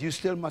 Nicodemus, you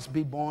still must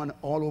be born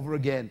all over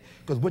again,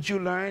 because what you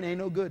learn ain't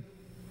no good.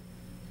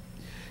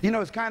 You know,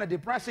 it's kind of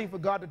depressing for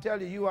God to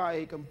tell you you are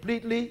a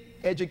completely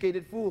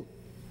educated fool.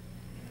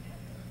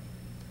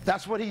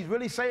 That's what he's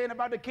really saying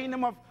about the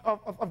kingdom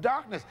of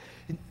darkness.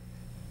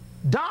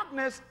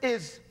 Darkness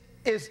is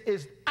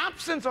is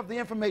absence of the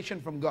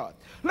information from God.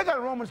 Look at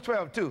Romans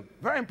 12 too.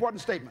 Very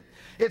important statement.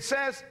 It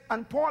says,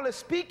 and Paul is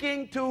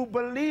speaking to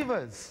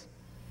believers.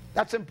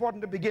 That's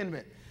important to begin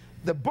with.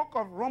 The book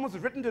of Romans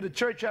was written to the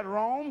church at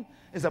Rome.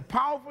 It's a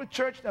powerful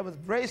church that was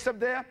raised up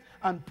there,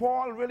 and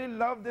Paul really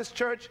loved this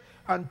church,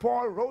 and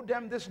Paul wrote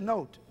them this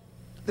note,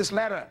 this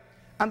letter.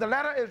 And the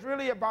letter is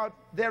really about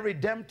their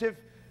redemptive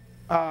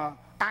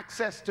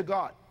access to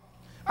God.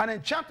 And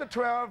in chapter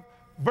 12,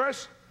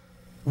 verse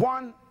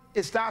 1,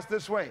 it starts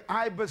this way.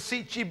 I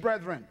beseech ye,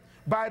 brethren,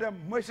 by the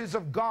mercies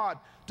of God,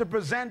 to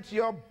present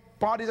your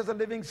bodies as a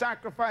living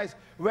sacrifice,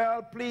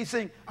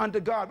 well-pleasing unto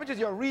God, which is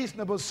your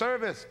reasonable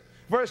service.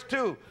 Verse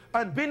 2,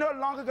 and be no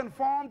longer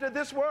conformed to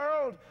this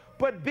world,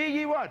 but be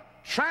ye what?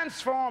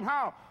 Transformed.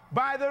 How?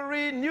 By the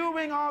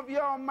renewing of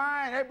your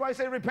mind. Everybody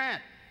say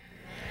repent.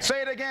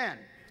 Say it again.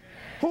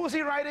 Who's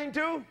he writing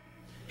to?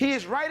 He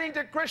is writing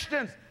to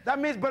Christians. That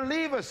means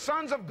believers,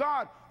 sons of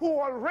God, who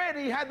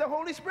already had the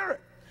Holy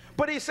Spirit.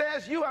 But he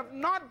says, you have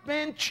not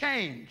been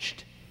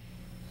changed.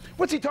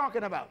 What's he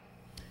talking about?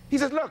 He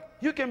says, look,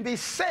 you can be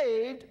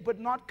saved, but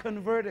not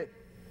converted.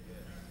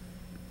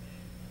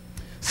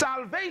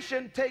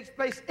 Salvation takes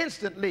place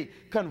instantly.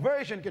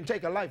 Conversion can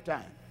take a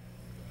lifetime.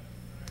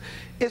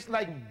 It's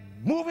like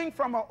moving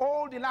from an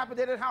old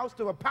dilapidated house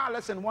to a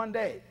palace in one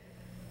day.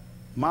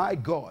 My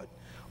God.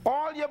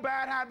 All your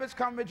bad habits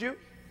come with you.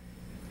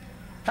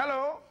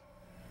 Hello?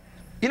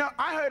 You know,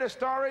 I heard a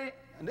story,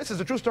 and this is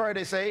a true story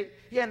they say,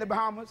 here in the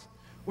Bahamas,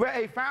 where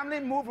a family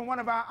moved from one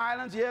of our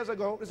islands years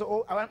ago.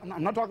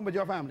 I'm not talking about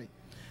your family.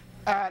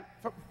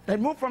 They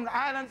moved from the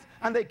islands,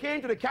 and they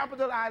came to the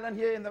capital island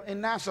here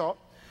in Nassau.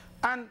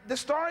 And the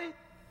story,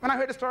 when I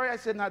heard the story, I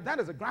said, now that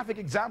is a graphic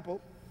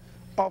example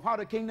of how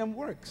the kingdom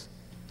works.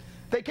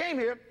 They came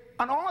here,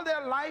 and all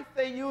their life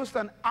they used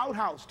an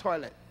outhouse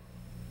toilet.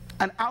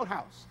 An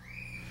outhouse.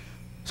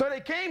 So they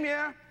came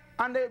here,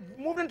 and they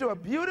moved into a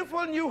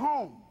beautiful new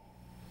home.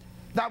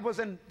 It was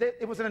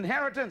an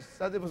inheritance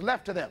that it was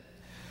left to them.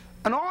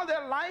 And all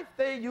their life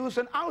they used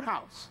an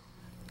outhouse.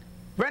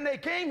 When they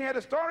came here,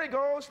 the story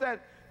goes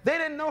that they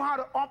didn't know how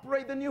to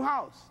operate the new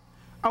house.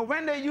 And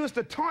when they used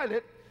the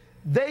toilet,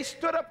 they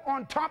stood up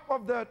on top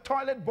of the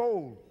toilet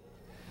bowl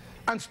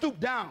and stooped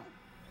down.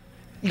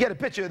 You get a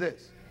picture of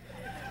this.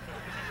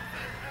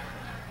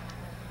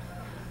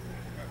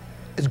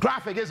 It's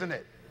graphic, isn't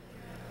it?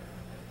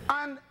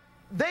 And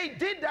they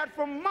did that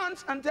for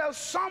months until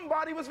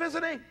somebody was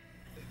visiting.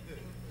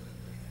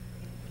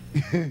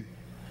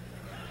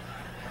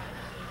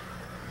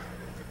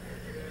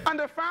 And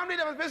the family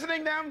that was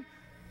visiting them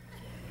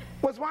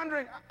was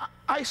wondering,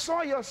 I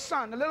saw your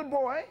son, a little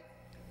boy,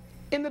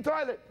 in the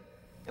toilet,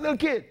 a little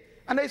kid.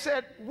 And they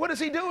said, what is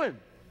he doing?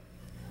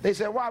 They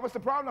said, why, what's the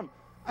problem?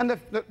 And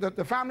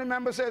the family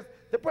member says,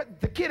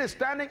 the kid is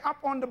standing up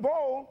on the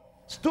bowl,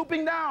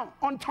 stooping down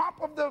on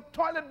top of the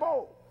toilet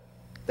bowl.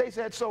 They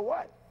said, so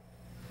what?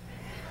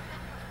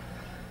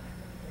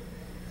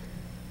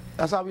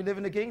 That's how we live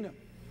in the kingdom.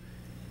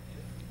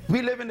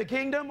 We live in the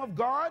kingdom of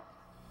God,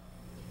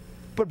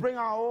 but bring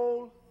our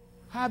old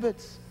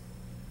habits,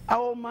 our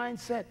old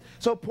mindset.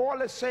 So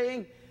Paul is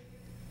saying,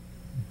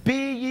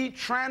 be ye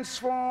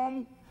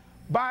transformed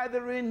by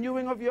the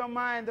renewing of your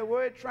mind. The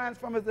word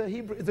transform is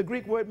the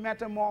Greek word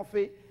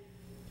metamorphe.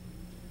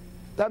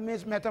 That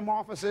means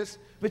metamorphosis,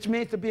 which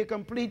means to be a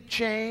complete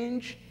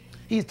change.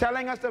 He's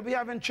telling us that we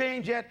haven't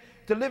changed yet.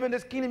 To live in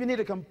this kingdom, you need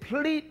a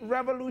complete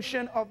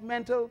revolution of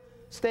mental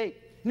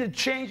state. You need to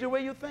change the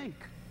way you think.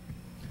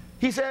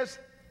 He says,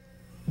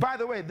 by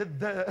the way,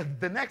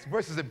 the next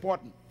verse is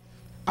important.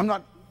 I'm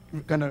not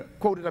going to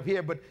quote it up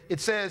here, but it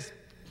says,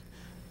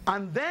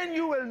 and then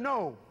you will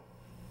know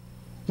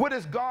what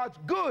is God's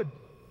good,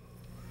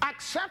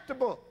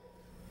 acceptable,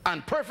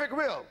 and perfect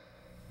will.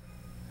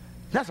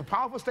 That's a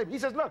powerful statement. He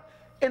says, look,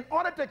 in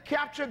order to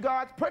capture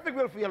God's perfect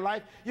will for your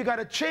life, you got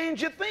to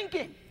change your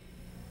thinking.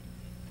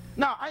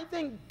 Now, I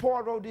think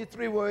Paul wrote these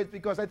three words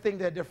because I think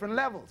they're different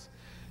levels.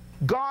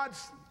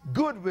 God's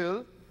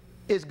goodwill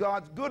is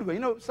God's goodwill.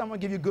 You know, someone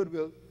give you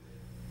goodwill.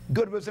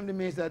 Goodwill simply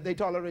means that they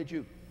tolerate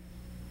you.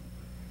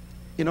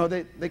 You know,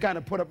 they kind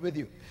of put up with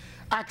you.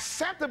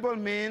 Acceptable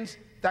means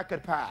that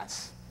could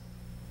pass.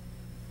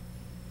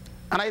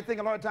 And I think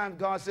a lot of times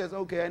God says,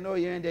 okay, I know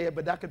you're in there,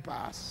 but that could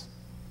pass.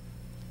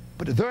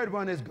 But the third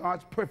one is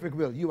God's perfect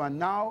will. You are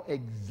now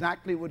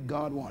exactly what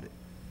God wanted.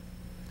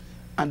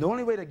 And the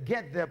only way to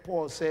get there,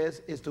 Paul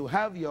says, is to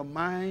have your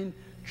mind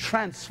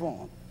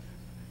transformed.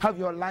 Have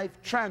your life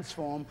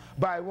transformed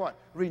by what?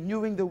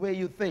 Renewing the way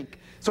you think.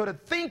 So the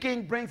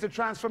thinking brings the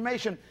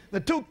transformation. The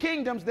two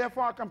kingdoms,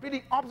 therefore, are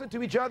completely opposite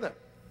to each other.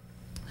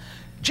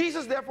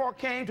 Jesus, therefore,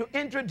 came to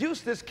introduce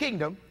this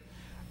kingdom,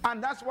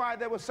 and that's why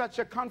there was such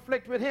a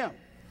conflict with him.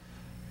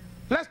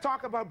 Let's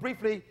talk about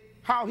briefly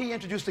how he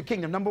introduced the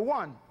kingdom. Number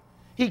one,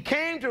 he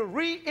came to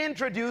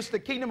reintroduce the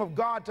kingdom of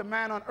God to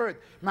man on earth.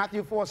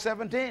 Matthew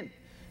 4:17.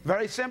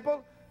 Very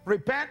simple.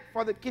 Repent,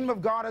 for the kingdom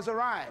of God has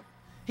arrived.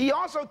 He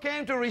also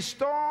came to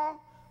restore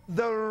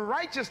the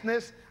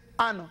righteousness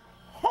and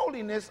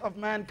holiness of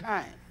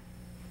mankind.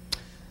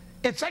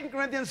 In 2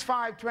 Corinthians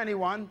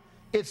 5:21,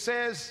 it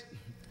says,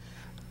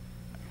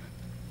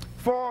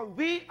 for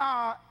we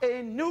are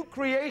a new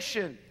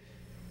creation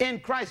in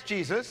Christ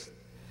Jesus.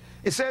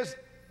 It says,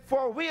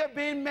 for we have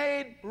been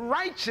made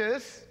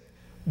righteous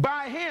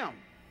by him.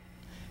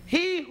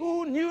 He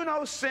who knew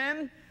no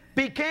sin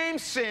became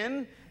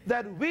sin,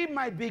 that we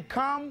might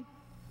become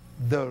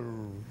the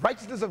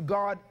righteousness of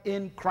God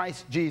in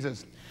Christ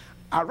Jesus.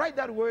 I write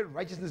that word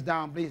righteousness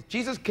down, please.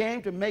 Jesus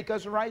came to make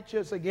us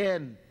righteous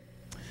again.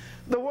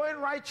 The word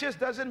righteous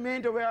doesn't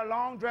mean to wear a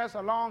long dress,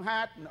 a long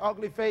hat, an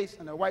ugly face,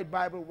 and a white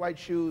Bible, white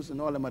shoes,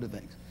 and all them other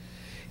things.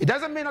 It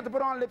doesn't mean not to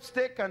put on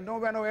lipstick and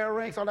don't wear no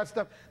earrings, all that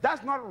stuff.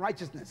 That's not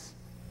righteousness.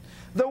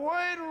 The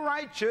word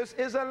righteous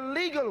is a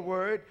legal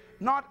word,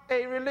 not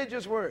a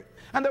religious word.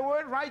 And the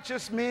word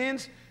righteous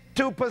means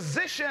to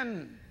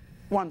position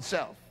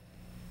oneself.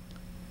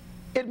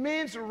 It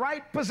means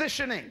right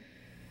positioning.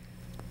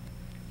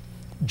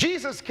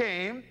 Jesus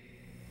came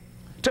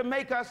to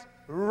make us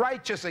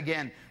righteous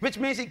again, which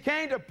means he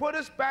came to put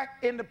us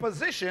back in the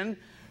position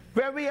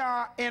where we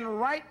are in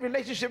right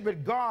relationship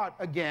with God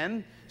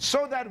again,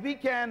 so that we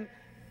can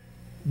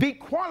be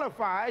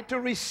qualified to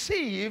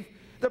receive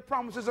the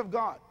promises of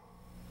God.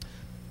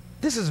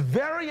 This is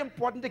very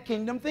important to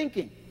kingdom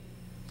thinking.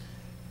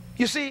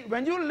 You see,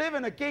 when you live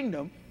in a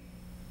kingdom,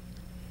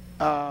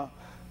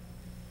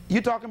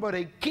 you're talking about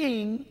a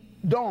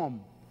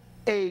kingdom,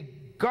 a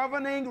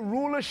governing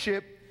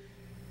rulership,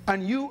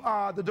 and you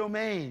are the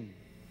domain.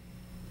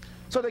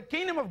 So the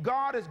kingdom of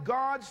God is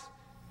God's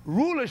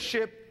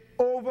rulership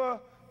over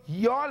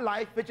your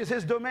life, which is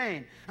his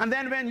domain. And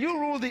then when you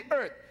rule the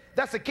earth,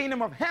 that's the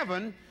kingdom of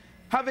heaven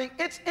having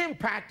its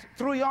impact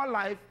through your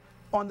life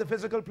on the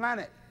physical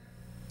planet.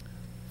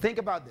 Think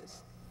about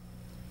this.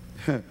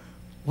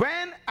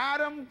 When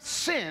Adam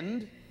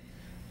sinned,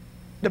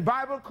 the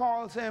Bible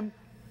calls him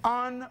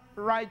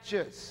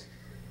unrighteous.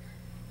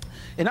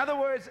 In other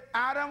words,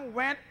 Adam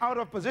went out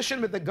of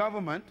position with the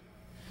government,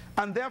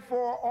 and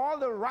therefore all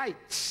the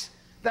rights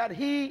that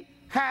he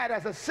had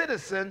as a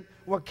citizen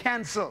were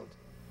canceled.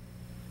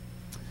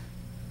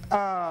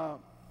 There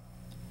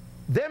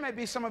may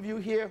be some of you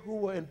here who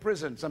were in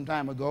prison some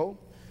time ago,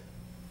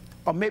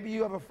 or maybe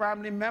you have a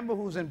family member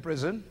who's in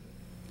prison,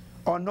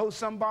 or know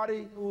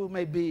somebody who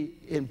may be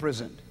in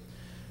prison.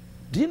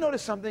 Do you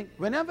notice something?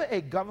 Whenever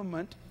a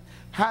government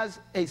has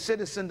a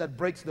citizen that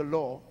breaks the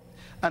law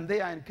and they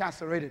are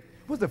incarcerated,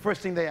 what's the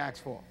first thing they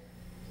ask for?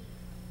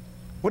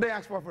 What do they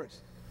ask for first?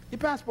 Your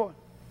passport.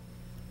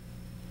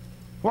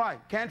 Why?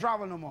 Can't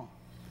travel no more.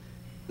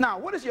 Now,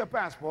 what is your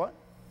passport?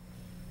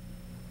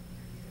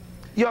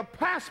 Your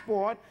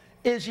passport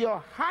is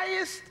your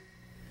highest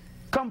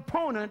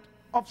component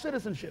of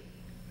citizenship.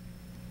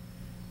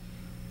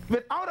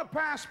 Without a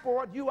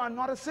passport, you are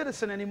not a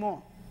citizen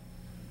anymore.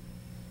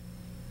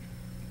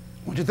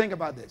 I want you to think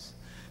about this.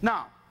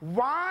 Now,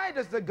 why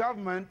does the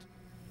government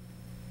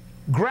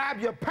grab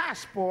your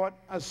passport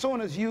as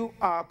soon as you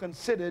are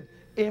considered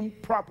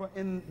improper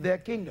in their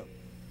kingdom?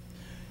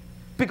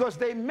 Because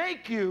they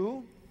make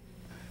you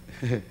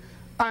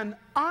an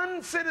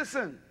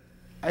uncitizen.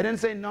 I didn't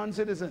say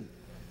non-citizen,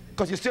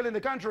 because you're still in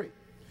the country.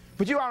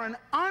 But you are an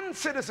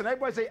uncitizen.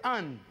 Everybody say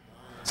un.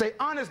 Say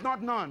un is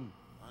not none.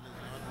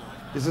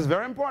 This is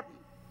very important.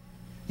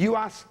 You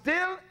are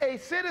still a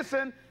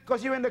citizen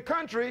because you're in the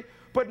country,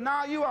 but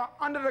now you are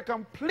under the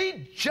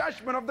complete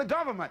judgment of the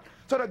government.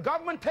 So the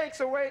government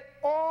takes away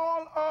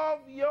all of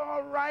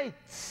your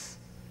rights.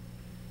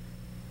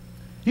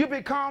 You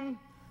become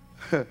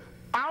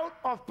out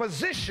of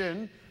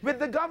position with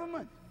the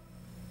government.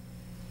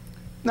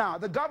 Now,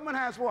 the government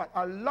has what?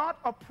 A lot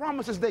of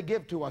promises they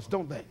give to us,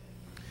 don't they?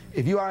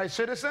 If you are a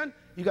citizen,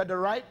 you got the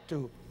right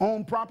to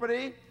own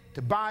property,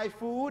 to buy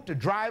food, to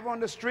drive on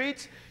the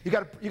streets. You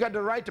got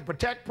the right to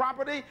protect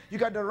property. You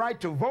got the right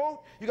to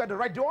vote. You got the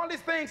right to do all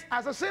these things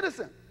as a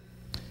citizen.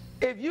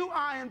 If you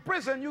are in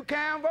prison, you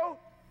can't vote.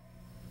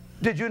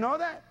 Did you know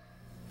that?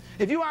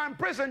 If you are in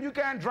prison, you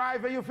can't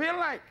drive where you feel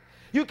like.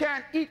 You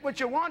can't eat what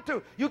you want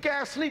to. You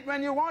can't sleep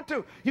when you want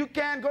to. You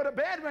can't go to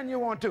bed when you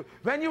want to.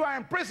 When you are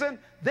in prison,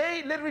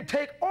 they literally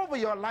take over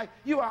your life.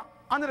 You are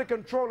under the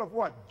control of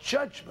what?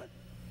 Judgment.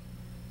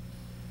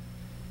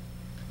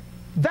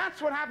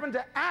 That's what happened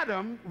to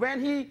Adam when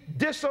he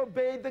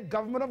disobeyed the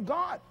government of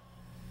God.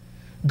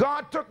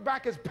 God took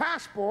back his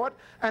passport,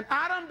 and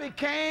Adam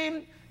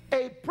became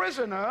a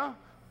prisoner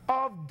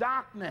of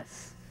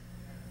darkness.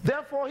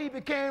 Therefore, he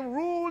became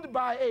ruled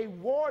by a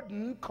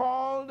warden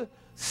called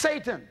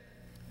Satan.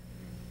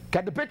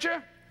 Get the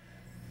picture?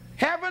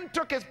 Heaven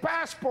took his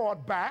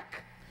passport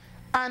back,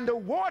 and the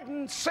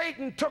warden,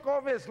 Satan, took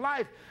over his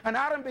life, and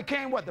Adam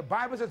became what? The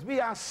Bible says we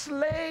are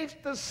slaves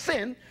to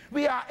sin.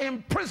 We are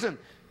imprisoned.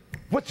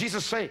 What did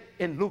Jesus say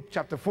in Luke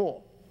chapter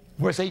 4,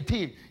 verse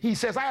 18? He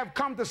says, I have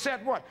come to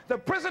set what? The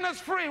prisoners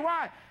free.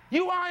 Why?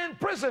 You are in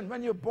prison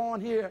when you're born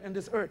here in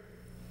this earth.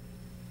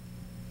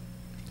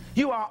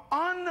 You are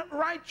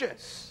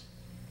unrighteous.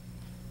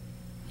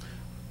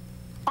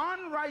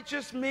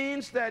 Unrighteous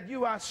means that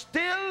you are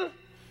still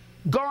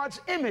God's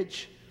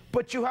image,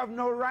 but you have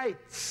no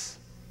rights.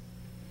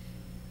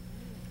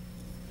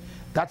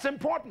 That's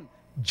important.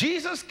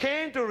 Jesus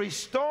came to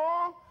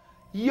restore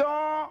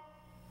your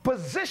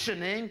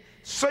positioning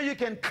so you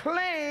can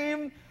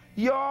claim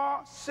your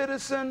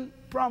citizen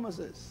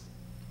promises.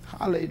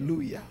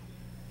 Hallelujah.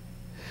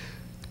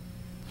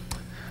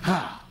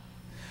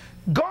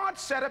 God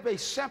set up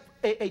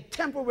a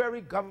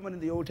temporary government in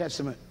the Old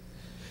Testament.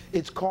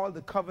 It's called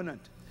the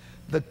covenant.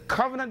 The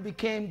covenant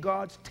became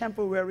God's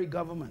temporary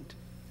government.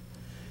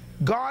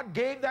 God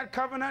gave that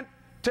covenant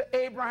to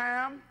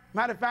Abraham.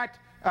 Matter of fact,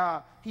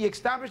 he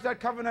established that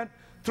covenant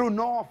through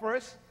Noah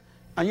first.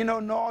 And you know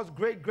Noah's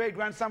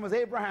great-great-grandson was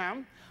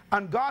Abraham.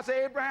 And God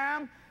said,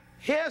 Abraham,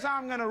 here's how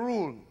I'm going to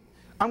rule.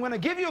 I'm going to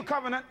give you a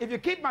covenant. If you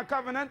keep my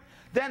covenant,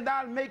 then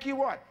that'll make you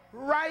what?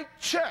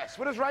 Righteous.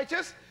 What is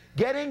righteous?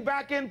 Getting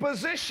back in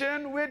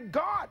position with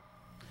God.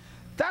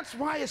 That's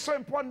why it's so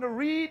important to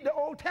read the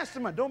Old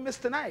Testament. Don't miss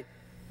tonight.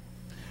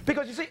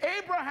 Because you see,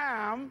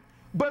 Abraham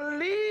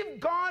believed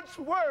God's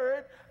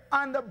word,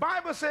 and the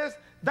Bible says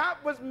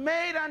that was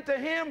made unto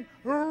him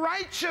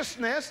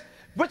righteousness,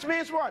 which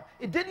means what?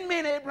 It didn't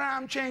mean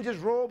Abraham changed his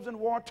robes and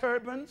wore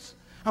turbans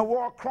and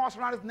wore a cross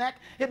around his neck.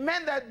 It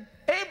meant that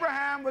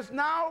Abraham was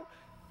now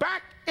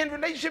back in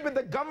relationship with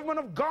the government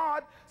of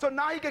God, so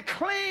now he could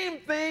claim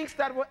things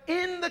that were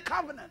in the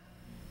covenant.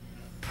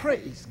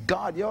 Praise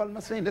God. Y'all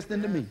must be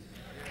listening to me.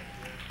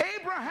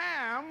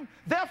 Abraham,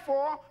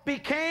 therefore,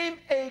 became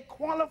a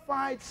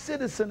qualified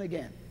citizen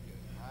again.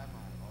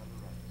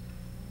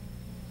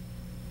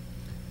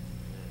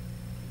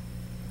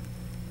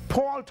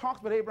 Paul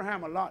talks about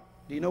Abraham a lot.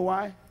 Do you know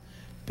why?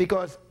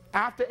 Because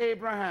after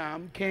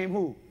Abraham came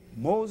who?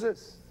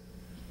 Moses.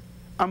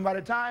 And by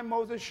the time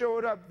Moses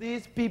showed up,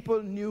 these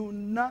people knew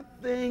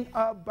nothing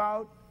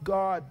about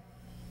God.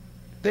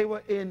 They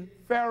were in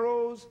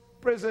Pharaoh's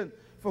prison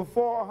for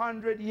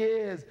 400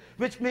 years,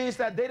 which means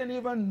that they didn't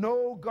even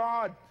know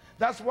God.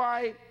 That's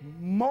why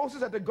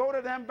Moses had to go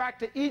to them back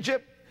to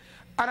Egypt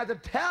and had to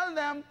tell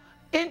them,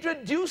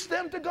 introduce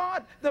them to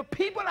God. The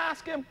people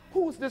asked him,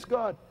 who's this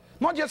God?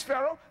 Not just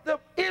Pharaoh, the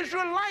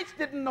Israelites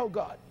didn't know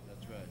God.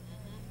 That's right.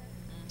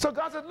 So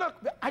God said, look,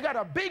 I got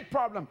a big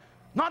problem.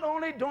 Not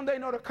only don't they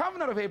know the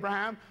covenant of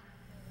Abraham,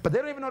 but they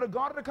don't even know the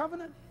God of the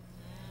covenant.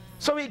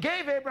 So he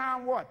gave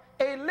Abraham what?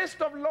 A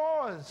list of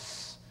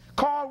laws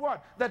called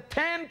what? The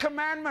 10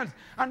 Commandments.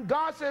 And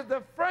God says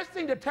the first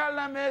thing to tell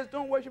them is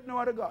don't worship no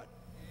other God.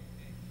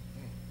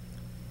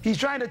 He's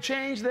trying to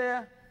change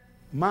their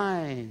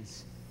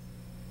minds.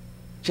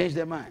 Change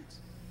their minds.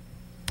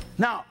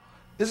 Now,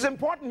 this is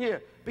important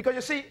here because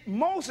you see,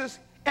 Moses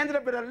ended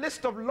up with a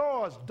list of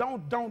laws.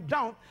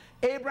 Don't.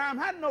 Abraham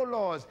had no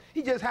laws.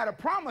 He just had a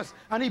promise,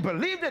 and he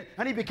believed it,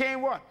 and he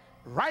became what?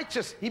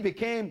 Righteous. He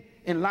became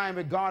in line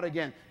with God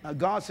again. Now,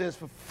 God says,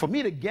 for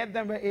me to get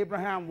them where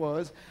Abraham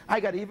was, I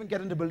got to even get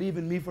them to believe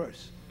in me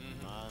first.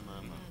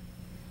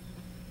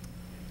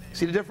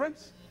 See the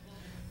difference?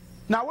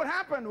 Now, what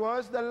happened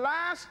was the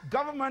last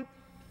government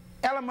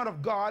element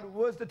of God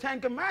was the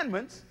 10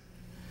 Commandments.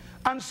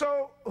 And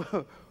so,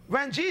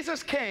 when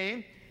Jesus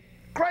came,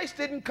 Christ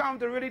didn't come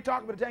to really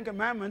talk about the 10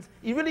 Commandments.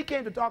 He really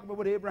came to talk about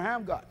what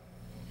Abraham got.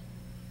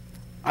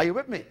 Are you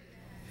with me?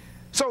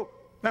 So,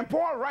 when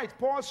Paul writes,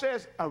 Paul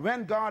says,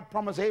 when God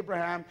promised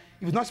Abraham,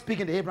 he was not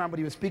speaking to Abraham, but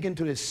he was speaking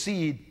to his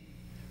seed,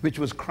 which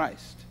was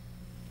Christ,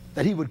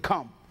 that he would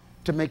come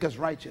to make us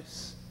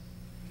righteous.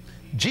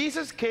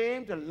 Jesus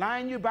came to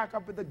line you back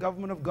up with the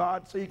government of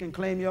God so you can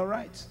claim your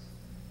rights.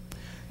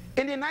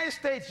 In the United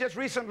States, just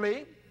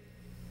recently,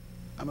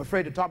 I'm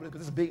afraid to talk about it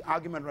because it's a big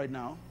argument right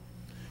now,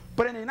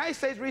 but in the United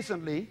States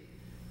recently,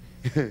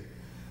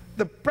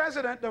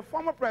 the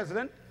former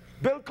president,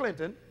 Bill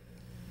Clinton,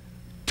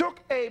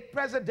 took a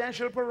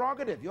presidential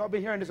prerogative. You all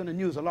been hearing this on the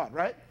news a lot,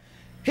 right?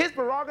 His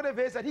prerogative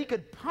is that he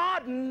could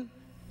pardon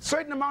a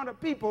certain amount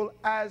of people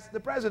as the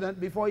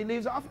president before he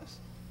leaves office.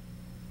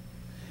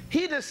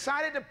 He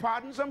decided to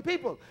pardon some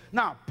people.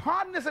 Now,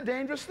 pardon is a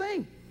dangerous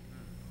thing.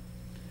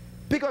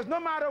 Because no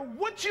matter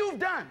what you've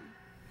done,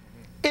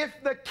 if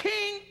the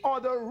king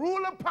or the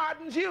ruler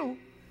pardons you,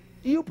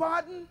 you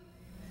pardon.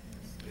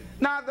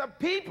 Now, the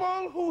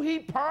people who he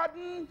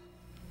pardoned,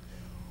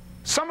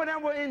 some of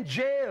them were in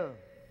jail.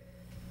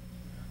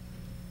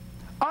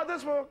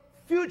 Others were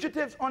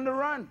fugitives on the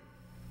run.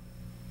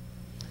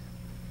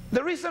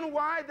 The reason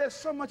why there's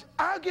so much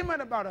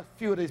argument about a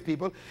few of these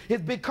people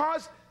is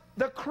because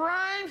the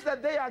crimes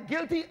that they are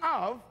guilty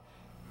of,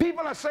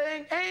 people are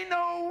saying, ain't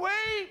no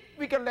way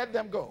we can let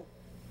them go.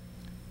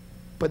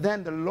 But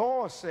then the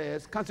law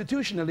says,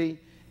 constitutionally,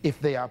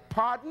 if they are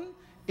pardoned,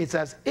 it's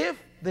as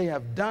if they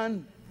have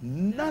done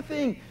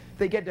nothing.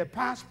 They get their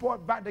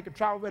passport back, they can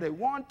travel where they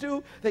want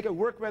to, they can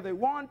work where they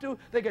want to,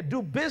 they can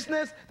do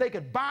business, they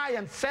can buy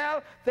and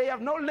sell, they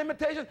have no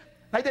limitations.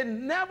 Like they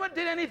never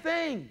did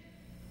anything.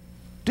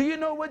 Do you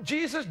know what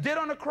Jesus did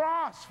on the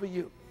cross for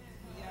you?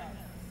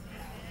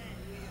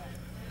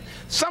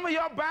 Some of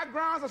your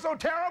backgrounds are so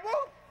terrible,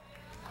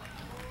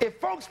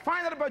 if folks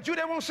find out about you,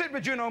 they won't sit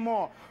with you no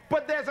more.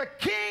 But there's a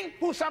king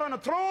who sat on a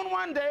throne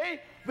one day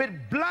with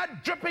blood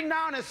dripping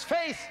down his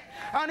face,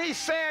 and he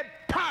said,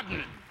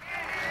 pardon.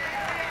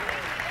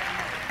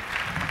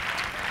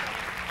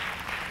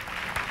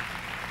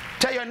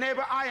 your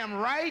neighbor, I am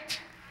right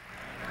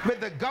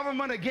with the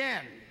government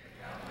again.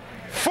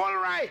 Full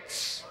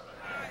rights.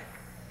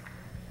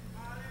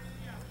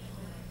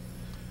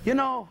 You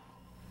know,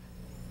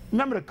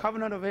 remember the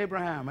covenant of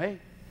Abraham, eh?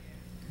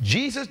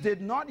 Jesus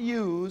did not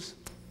use,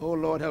 oh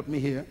Lord help me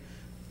here,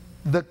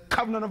 the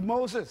covenant of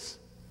Moses,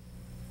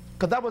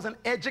 because that was an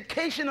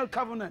educational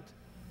covenant.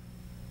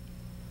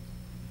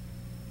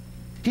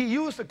 He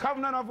used the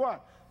covenant of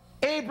what?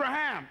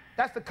 Abraham.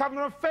 That's the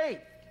covenant of faith.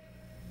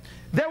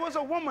 There was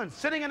a woman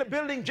sitting in a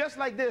building just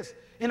like this,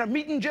 in a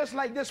meeting just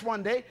like this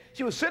one day.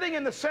 She was sitting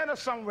in the center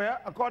somewhere,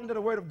 according to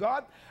the word of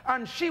God,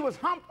 and she was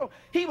humped.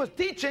 He was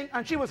teaching,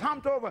 and she was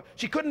humped over.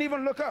 She couldn't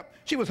even look up.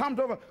 She was humped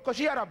over because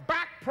she had a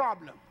back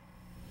problem.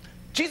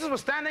 Jesus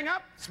was standing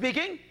up,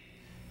 speaking,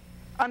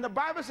 and the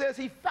Bible says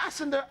he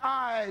fastened her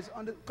eyes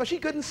on the, because she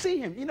couldn't see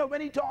him. You know,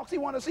 when he talks, he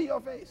wants to see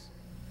your face.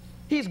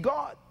 He's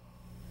God.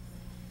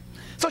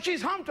 So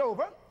she's humped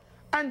over,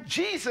 and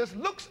Jesus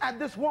looks at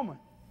this woman.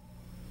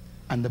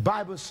 And the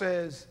Bible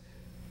says,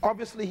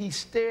 obviously he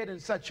stared in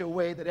such a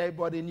way that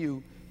everybody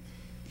knew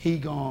he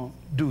gonna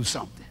do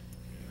something.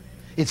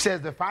 It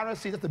says the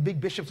Pharisees, that's the big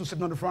bishops who sit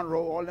on the front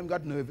row, all of them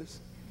got nervous.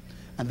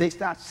 And they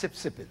start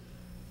sipping.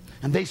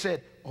 And they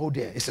said, oh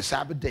dear, it's a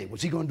Sabbath day.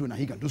 What's he gonna do now?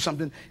 He gonna do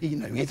something, he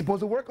ain't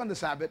supposed to work on the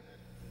Sabbath.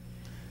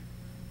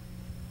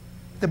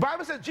 The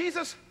Bible says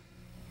Jesus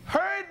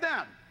heard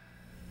them.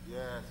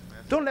 Yes,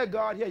 don't let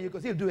God hear you,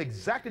 because he'll do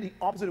exactly the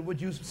opposite of what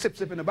you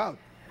sipping about.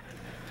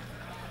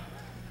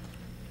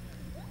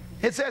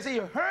 It says he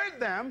heard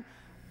them,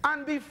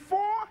 and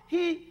before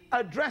he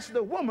addressed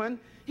the woman,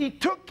 he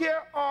took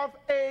care of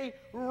a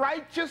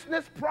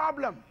righteousness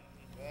problem.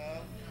 Well,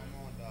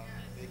 come on, Doc.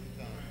 Take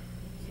your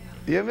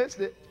time. You missed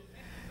it.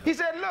 He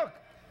said, look,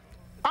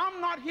 I'm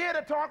not here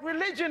to talk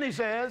religion, he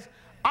says.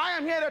 I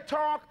am here to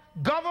talk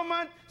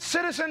government,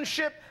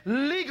 citizenship,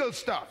 legal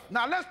stuff.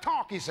 Now let's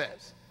talk, he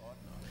says.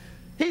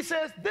 He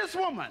says, this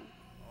woman,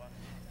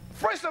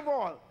 first of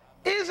all,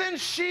 isn't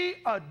she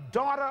a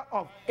daughter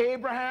of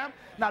Abraham?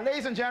 Now,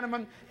 ladies and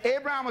gentlemen,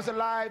 Abraham was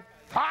alive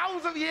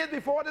thousands of years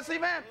before this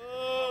event.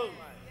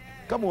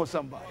 Come on,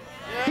 somebody.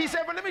 He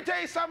said, but let me tell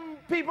you something,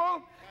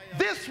 people.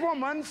 This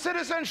woman's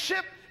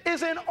citizenship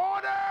is in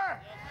order.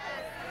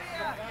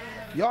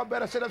 Y'all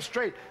better sit up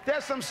straight.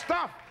 There's some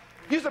stuff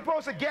you're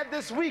supposed to get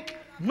this week,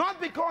 not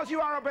because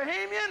you are a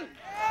Bahamian.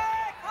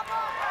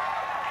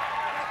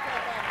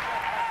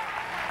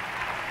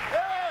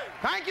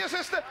 Thank you,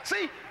 sister.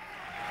 See,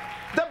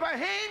 the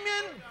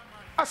Bahamian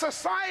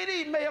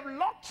society may have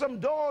locked some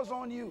doors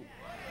on you.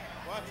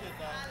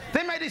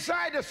 They may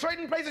decide there's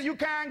certain places you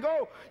can't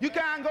go. You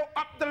can't go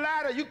up the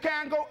ladder. You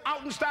can't go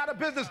out and start a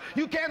business.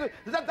 You can't.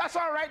 That's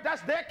all right.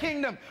 That's their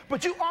kingdom.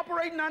 But you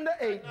operating under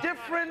a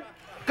different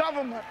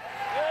government.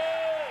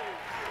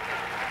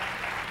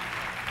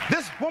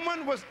 This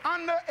woman was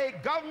under a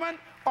government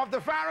of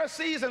the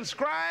Pharisees and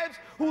scribes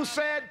who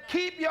said,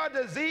 keep your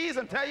disease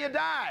until you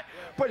die.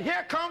 But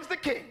here comes the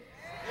king.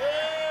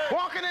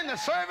 Walking in the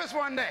service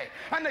one day,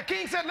 and the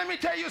king said, let me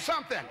tell you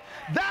something.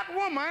 That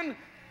woman,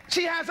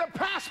 she has a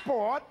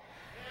passport,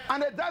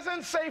 and it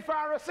doesn't say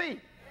Pharisee.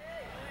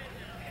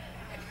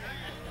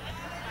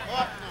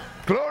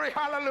 Glory,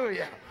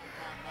 hallelujah.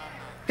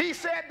 He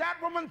said that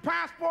woman's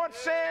passport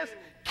says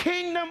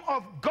Kingdom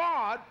of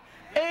God,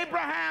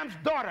 Abraham's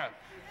daughter.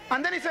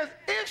 And then he says,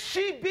 if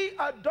she be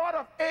a daughter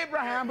of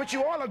Abraham, which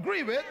you all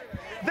agree with,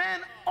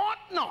 then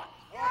ought not.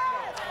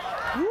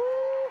 Woo.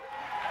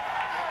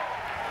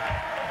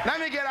 Let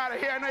me get out of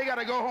here. I know you got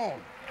to go home.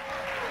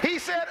 He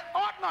said,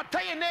 ought not.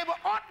 Tell your neighbor,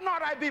 ought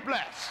not I be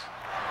blessed.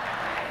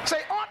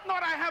 Say, ought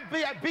not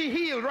I be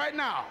healed right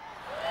now.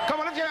 Come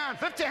on, lift your hands.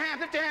 Lift your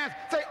hands. Lift your hands.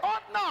 Say,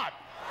 ought not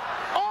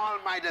all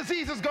my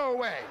diseases go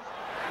away.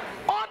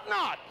 Ought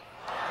not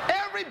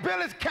every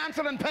bill is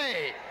canceled and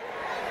paid.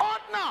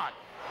 Ought not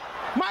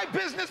my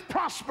business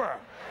prosper.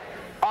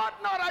 Ought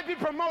not I be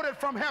promoted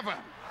from heaven.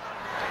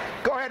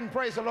 Go ahead and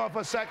praise the Lord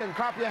for a second.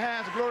 Clap your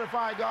hands.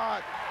 Glorify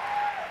God.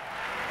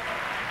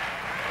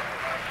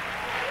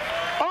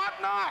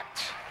 Ought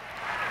not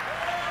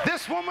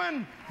this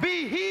woman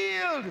be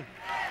healed?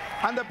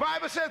 And the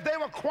Bible says they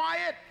were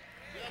quiet.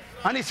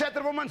 And he said to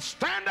the woman,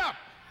 stand up.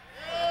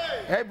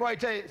 Hey boy,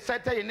 tell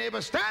your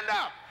neighbor, stand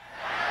up.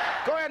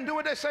 Go ahead and do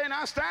what they say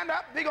now. Stand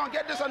up. We're going to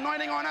get this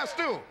anointing on us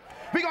too.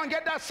 We're going to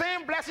get that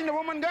same blessing the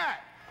woman got.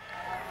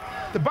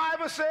 The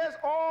Bible says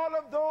all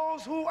of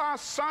those who are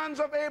sons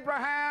of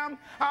Abraham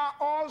are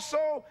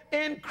also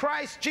in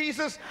Christ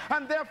Jesus,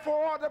 and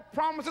therefore the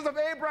promises of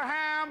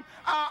Abraham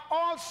are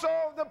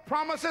also the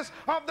promises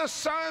of the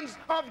sons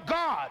of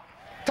God.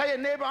 Tell your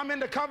neighbor, I'm in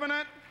the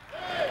covenant.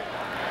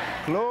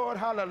 Lord,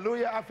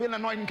 hallelujah. I feel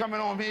anointing coming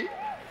on me.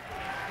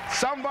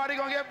 Somebody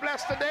gonna get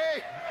blessed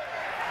today.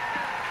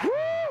 Woo!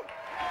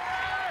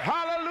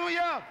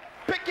 Hallelujah.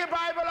 Pick your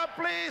Bible up,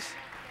 please.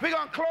 We're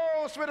gonna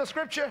close with a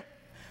scripture.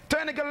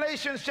 Turn to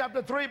Galatians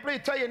chapter 3.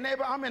 Please tell your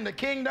neighbor, I'm in the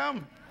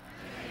kingdom.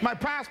 My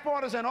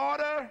passport is in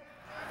order.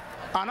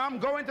 And I'm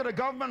going to the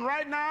government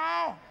right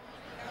now.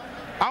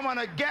 I'm going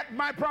to get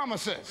my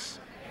promises.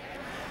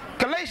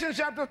 Galatians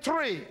chapter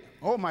 3.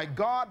 Oh my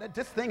God,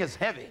 this thing is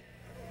heavy.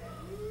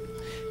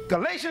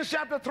 Galatians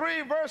chapter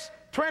 3, verse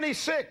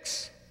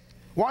 26.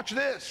 Watch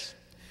this.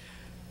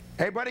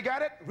 Everybody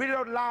got it? Read it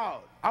out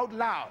loud. Out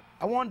loud.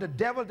 I want the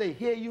devil to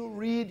hear you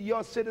read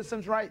your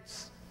citizens'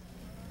 rights.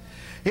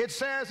 It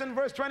says in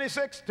verse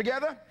 26,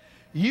 together,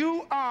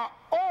 you are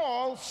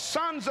all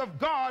sons of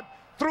God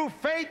through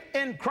faith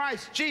in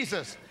Christ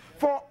Jesus.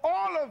 For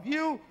all of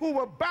you who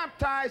were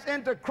baptized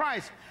into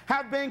Christ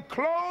have been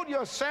clothed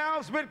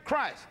yourselves with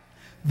Christ.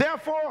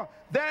 Therefore,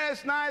 there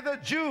is neither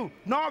Jew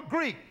nor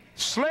Greek,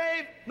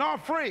 slave nor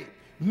free,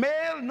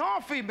 male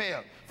nor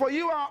female, for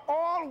you are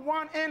all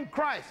one in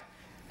Christ.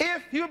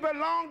 If you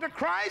belong to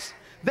Christ,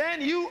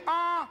 then you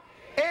are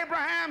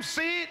Abraham's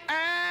seed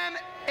and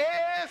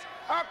is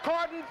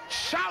according.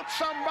 Shout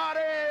somebody.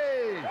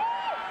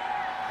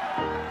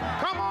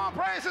 Come on,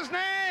 praise his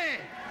name.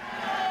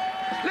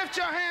 Lift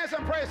your hands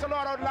and praise the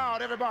Lord out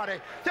loud, everybody.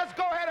 Just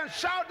go ahead and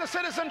shout the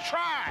citizen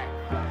tribe.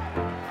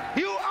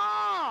 You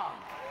are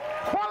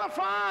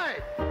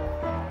qualified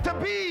to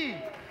be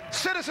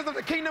citizens of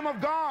the kingdom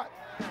of God.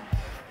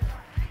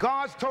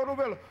 God's total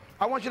will.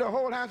 I want you to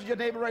hold hands with your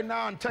neighbor right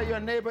now and tell your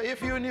neighbor,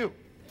 if you knew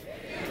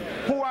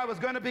who I was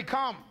going to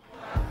become,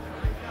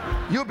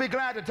 you'll be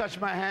glad to touch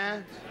my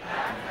hands.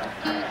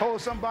 Oh,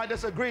 somebody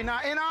disagree. Now,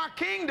 in our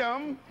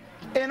kingdom,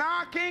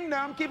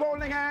 keep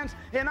holding hands.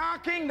 In our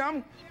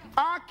kingdom,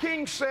 our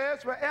king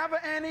says, wherever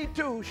any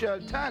two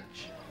shall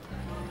touch,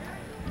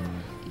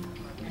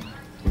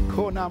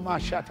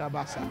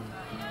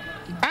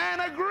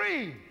 and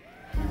agree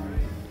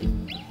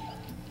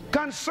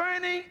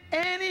concerning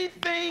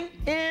anything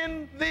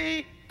in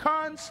the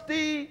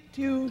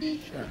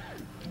Constitution,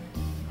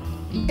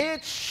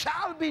 it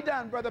shall be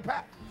done, Brother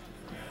Pat.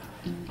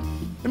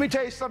 Let me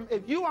tell you something.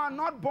 If you are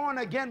not born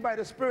again by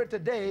the Spirit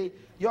today,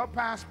 your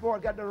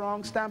passport got the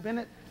wrong stamp in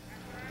it.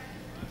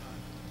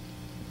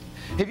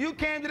 If you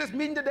came to this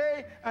meeting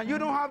today and you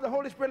don't have the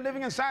Holy Spirit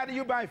living inside of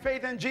you by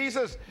faith in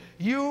Jesus,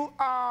 you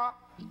are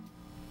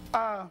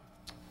an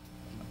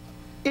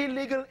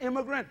illegal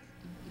immigrant.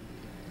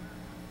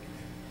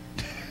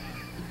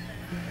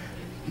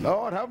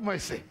 Lord have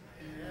mercy.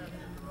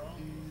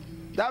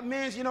 That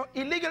means, you know,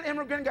 illegal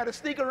immigrant got to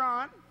sneak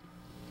around,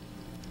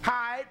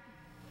 hide.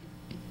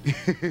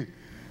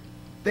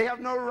 They have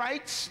no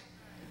rights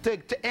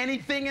to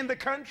anything in the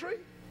country.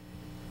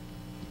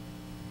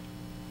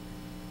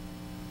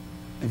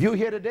 If you're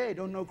here today,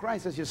 don't know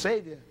Christ as your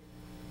Savior,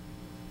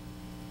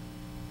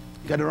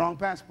 you got the wrong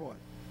passport.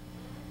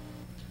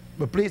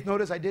 But please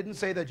notice I didn't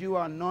say that you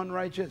are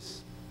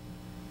non-righteous.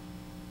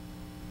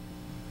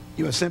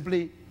 You are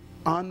simply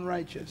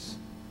unrighteous.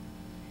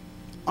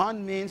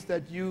 Un means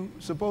that you're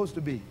supposed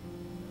to be.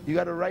 You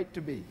got a right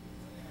to be.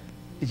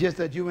 It's just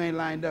that you ain't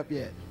lined up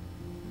yet.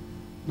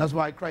 That's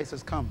why Christ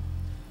has come.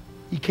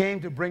 He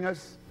came to bring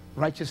us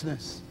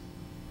righteousness.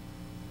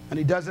 And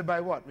he does it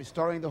by what?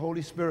 Restoring the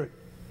Holy Spirit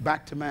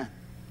back to man.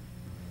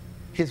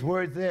 His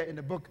words there in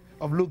the book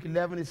of Luke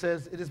 11, it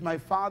says, it is my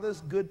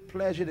Father's good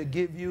pleasure to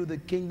give you the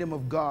kingdom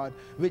of God,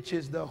 which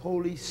is the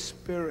Holy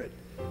Spirit.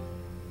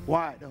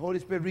 Why? The Holy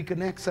Spirit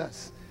reconnects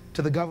us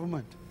to the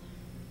government.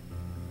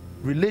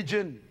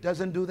 Religion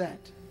doesn't do that.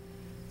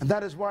 And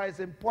that is why it's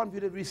important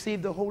for you to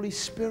receive the Holy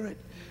Spirit.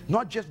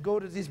 Not just go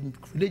to these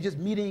religious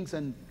meetings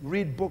and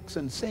read books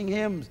and sing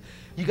hymns.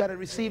 You got to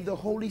receive the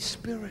Holy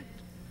Spirit.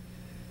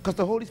 Because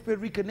the Holy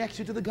Spirit reconnects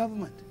you to the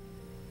government.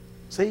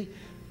 See?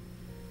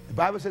 The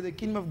Bible says the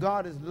kingdom of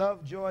God is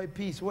love, joy,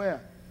 peace.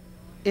 Where?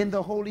 In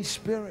the Holy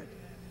Spirit.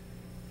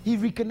 He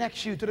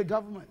reconnects you to the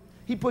government.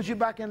 He puts you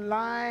back in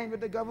line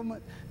with the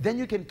government. Then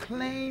you can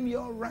claim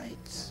your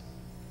rights.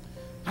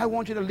 I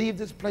want you to leave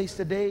this place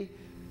today.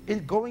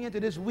 Going into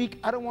this week,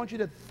 I don't want you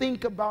to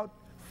think about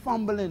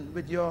fumbling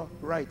with your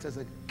rights as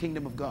a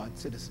kingdom of God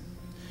citizen.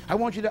 I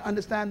want you to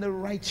understand the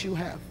rights you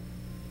have.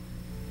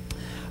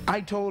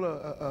 I told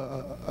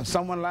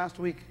someone last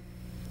week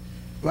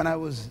when I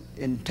was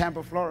in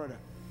Tampa, Florida.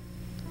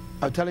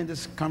 I was telling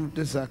this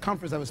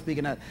conference I was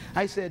speaking at.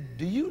 I said,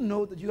 do you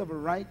know that you have a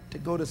right to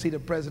go to see the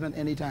president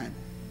anytime?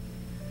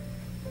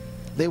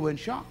 They were in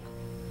shock.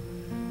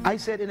 I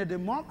said, in a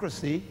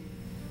democracy,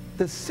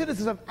 the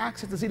citizens have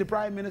access to see the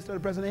prime minister or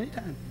the president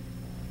anytime.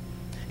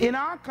 In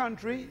our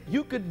country,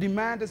 you could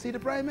demand to see the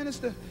prime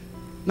minister.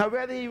 Now,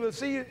 whether he will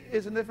see you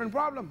is a different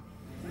problem.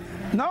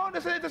 No,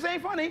 this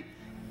ain't funny.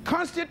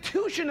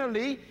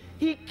 Constitutionally,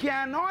 he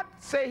cannot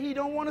say he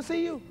don't want to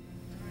see you.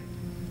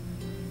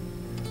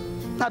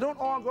 Now, don't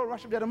all go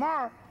rush up there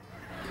tomorrow.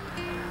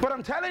 But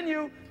I'm telling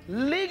you,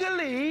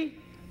 legally,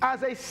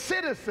 as a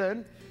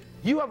citizen,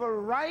 you have a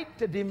right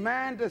to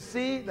demand to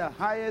see the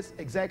highest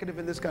executive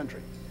in this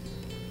country.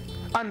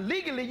 And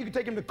legally, you can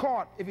take him to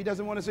court if he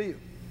doesn't want to see you.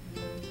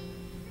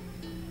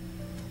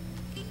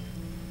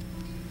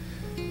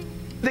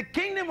 The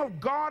kingdom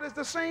of God is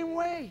the same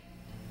way.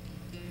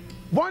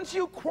 Once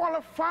you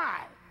qualify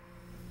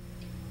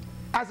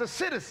as a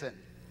citizen,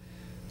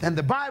 then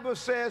the Bible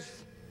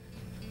says,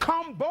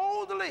 come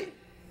boldly.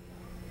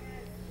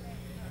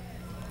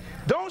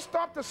 Don't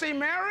stop to see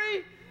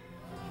Mary.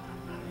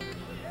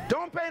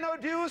 Don't pay no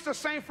dues to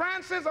St.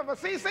 Francis of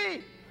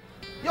Assisi.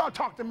 Y'all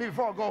talk to me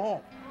before I go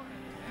home.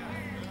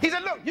 He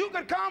said, look, you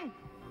could come,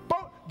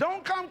 but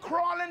don't come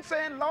crawling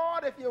saying,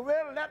 Lord, if you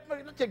will, let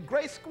your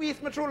grace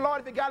squeeze me through. Lord,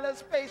 if you got a little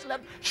space,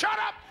 shut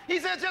up. He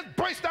says, just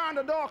burst down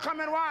the door, come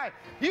in. Why?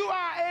 You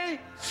are a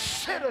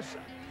citizen,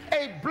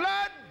 a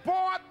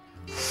blood-bought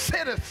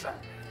citizen.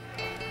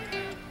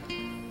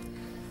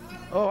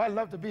 Oh, I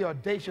love to be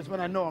audacious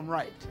when I know I'm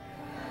right.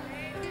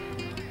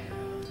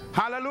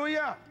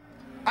 Hallelujah.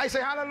 I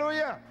say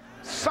hallelujah.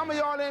 Some of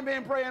y'all ain't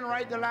been praying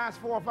right the last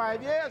 4 or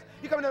 5 years.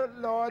 You come to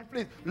Lord,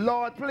 please.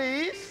 Lord,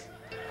 please.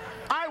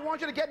 I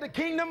want you to get the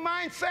kingdom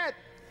mindset.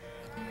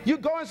 You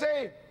go and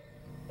say,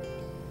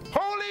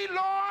 Holy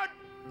Lord,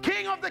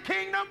 King of the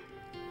kingdom,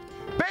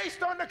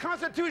 based on the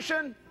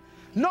Constitution,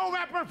 no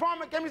weapon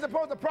formed against me is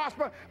supposed to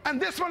prosper, and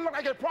this one look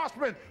like it's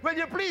prospering. Will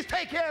you please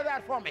take care of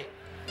that for me?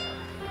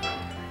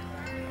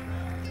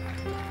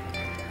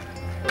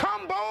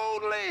 Come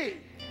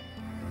boldly.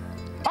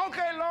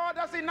 Okay, Lord,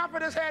 that's enough of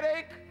this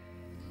headache.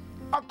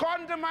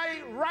 According to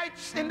my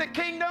rights in the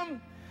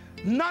kingdom,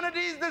 none of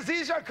these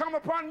diseases shall come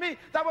upon me.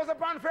 That was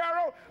upon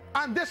Pharaoh,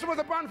 and this was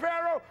upon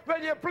Pharaoh.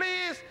 Will you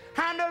please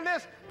handle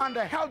this? And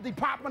the health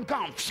department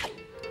comes.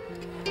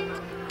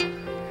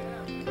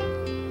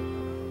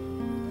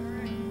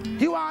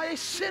 You are a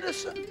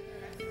citizen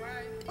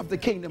of the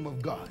kingdom of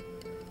God.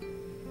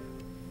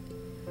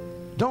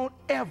 Don't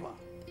ever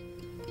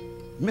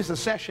miss a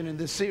session in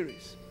this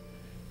series.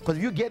 Because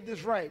if you get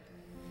this right,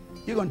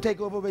 you're going to take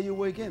over where you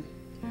work in.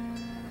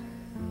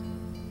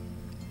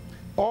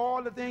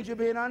 All the things you've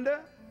been under,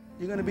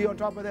 you're going to be on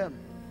top of them.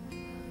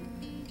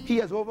 He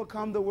has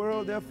overcome the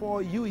world,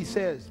 therefore you, he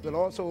says, will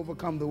also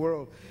overcome the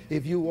world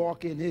if you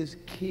walk in his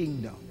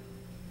kingdom.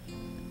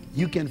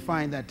 You can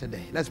find that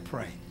today. Let's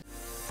pray.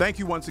 Thank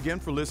you once again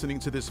for listening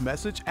to this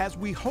message, as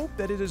we hope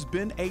that it has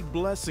been a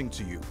blessing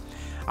to you.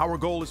 Our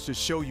goal is to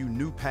show you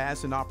new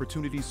paths and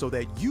opportunities so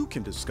that you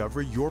can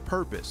discover your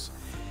purpose.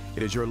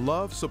 It is your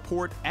love,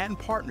 support, and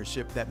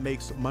partnership that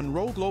makes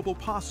Munroe Global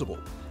possible.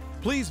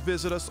 Please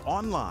visit us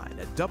online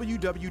at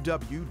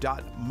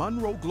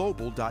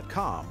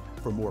www.munroeglobal.com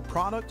for more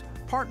product,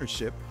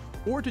 partnership,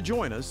 or to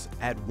join us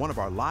at one of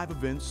our live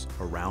events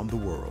around the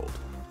world.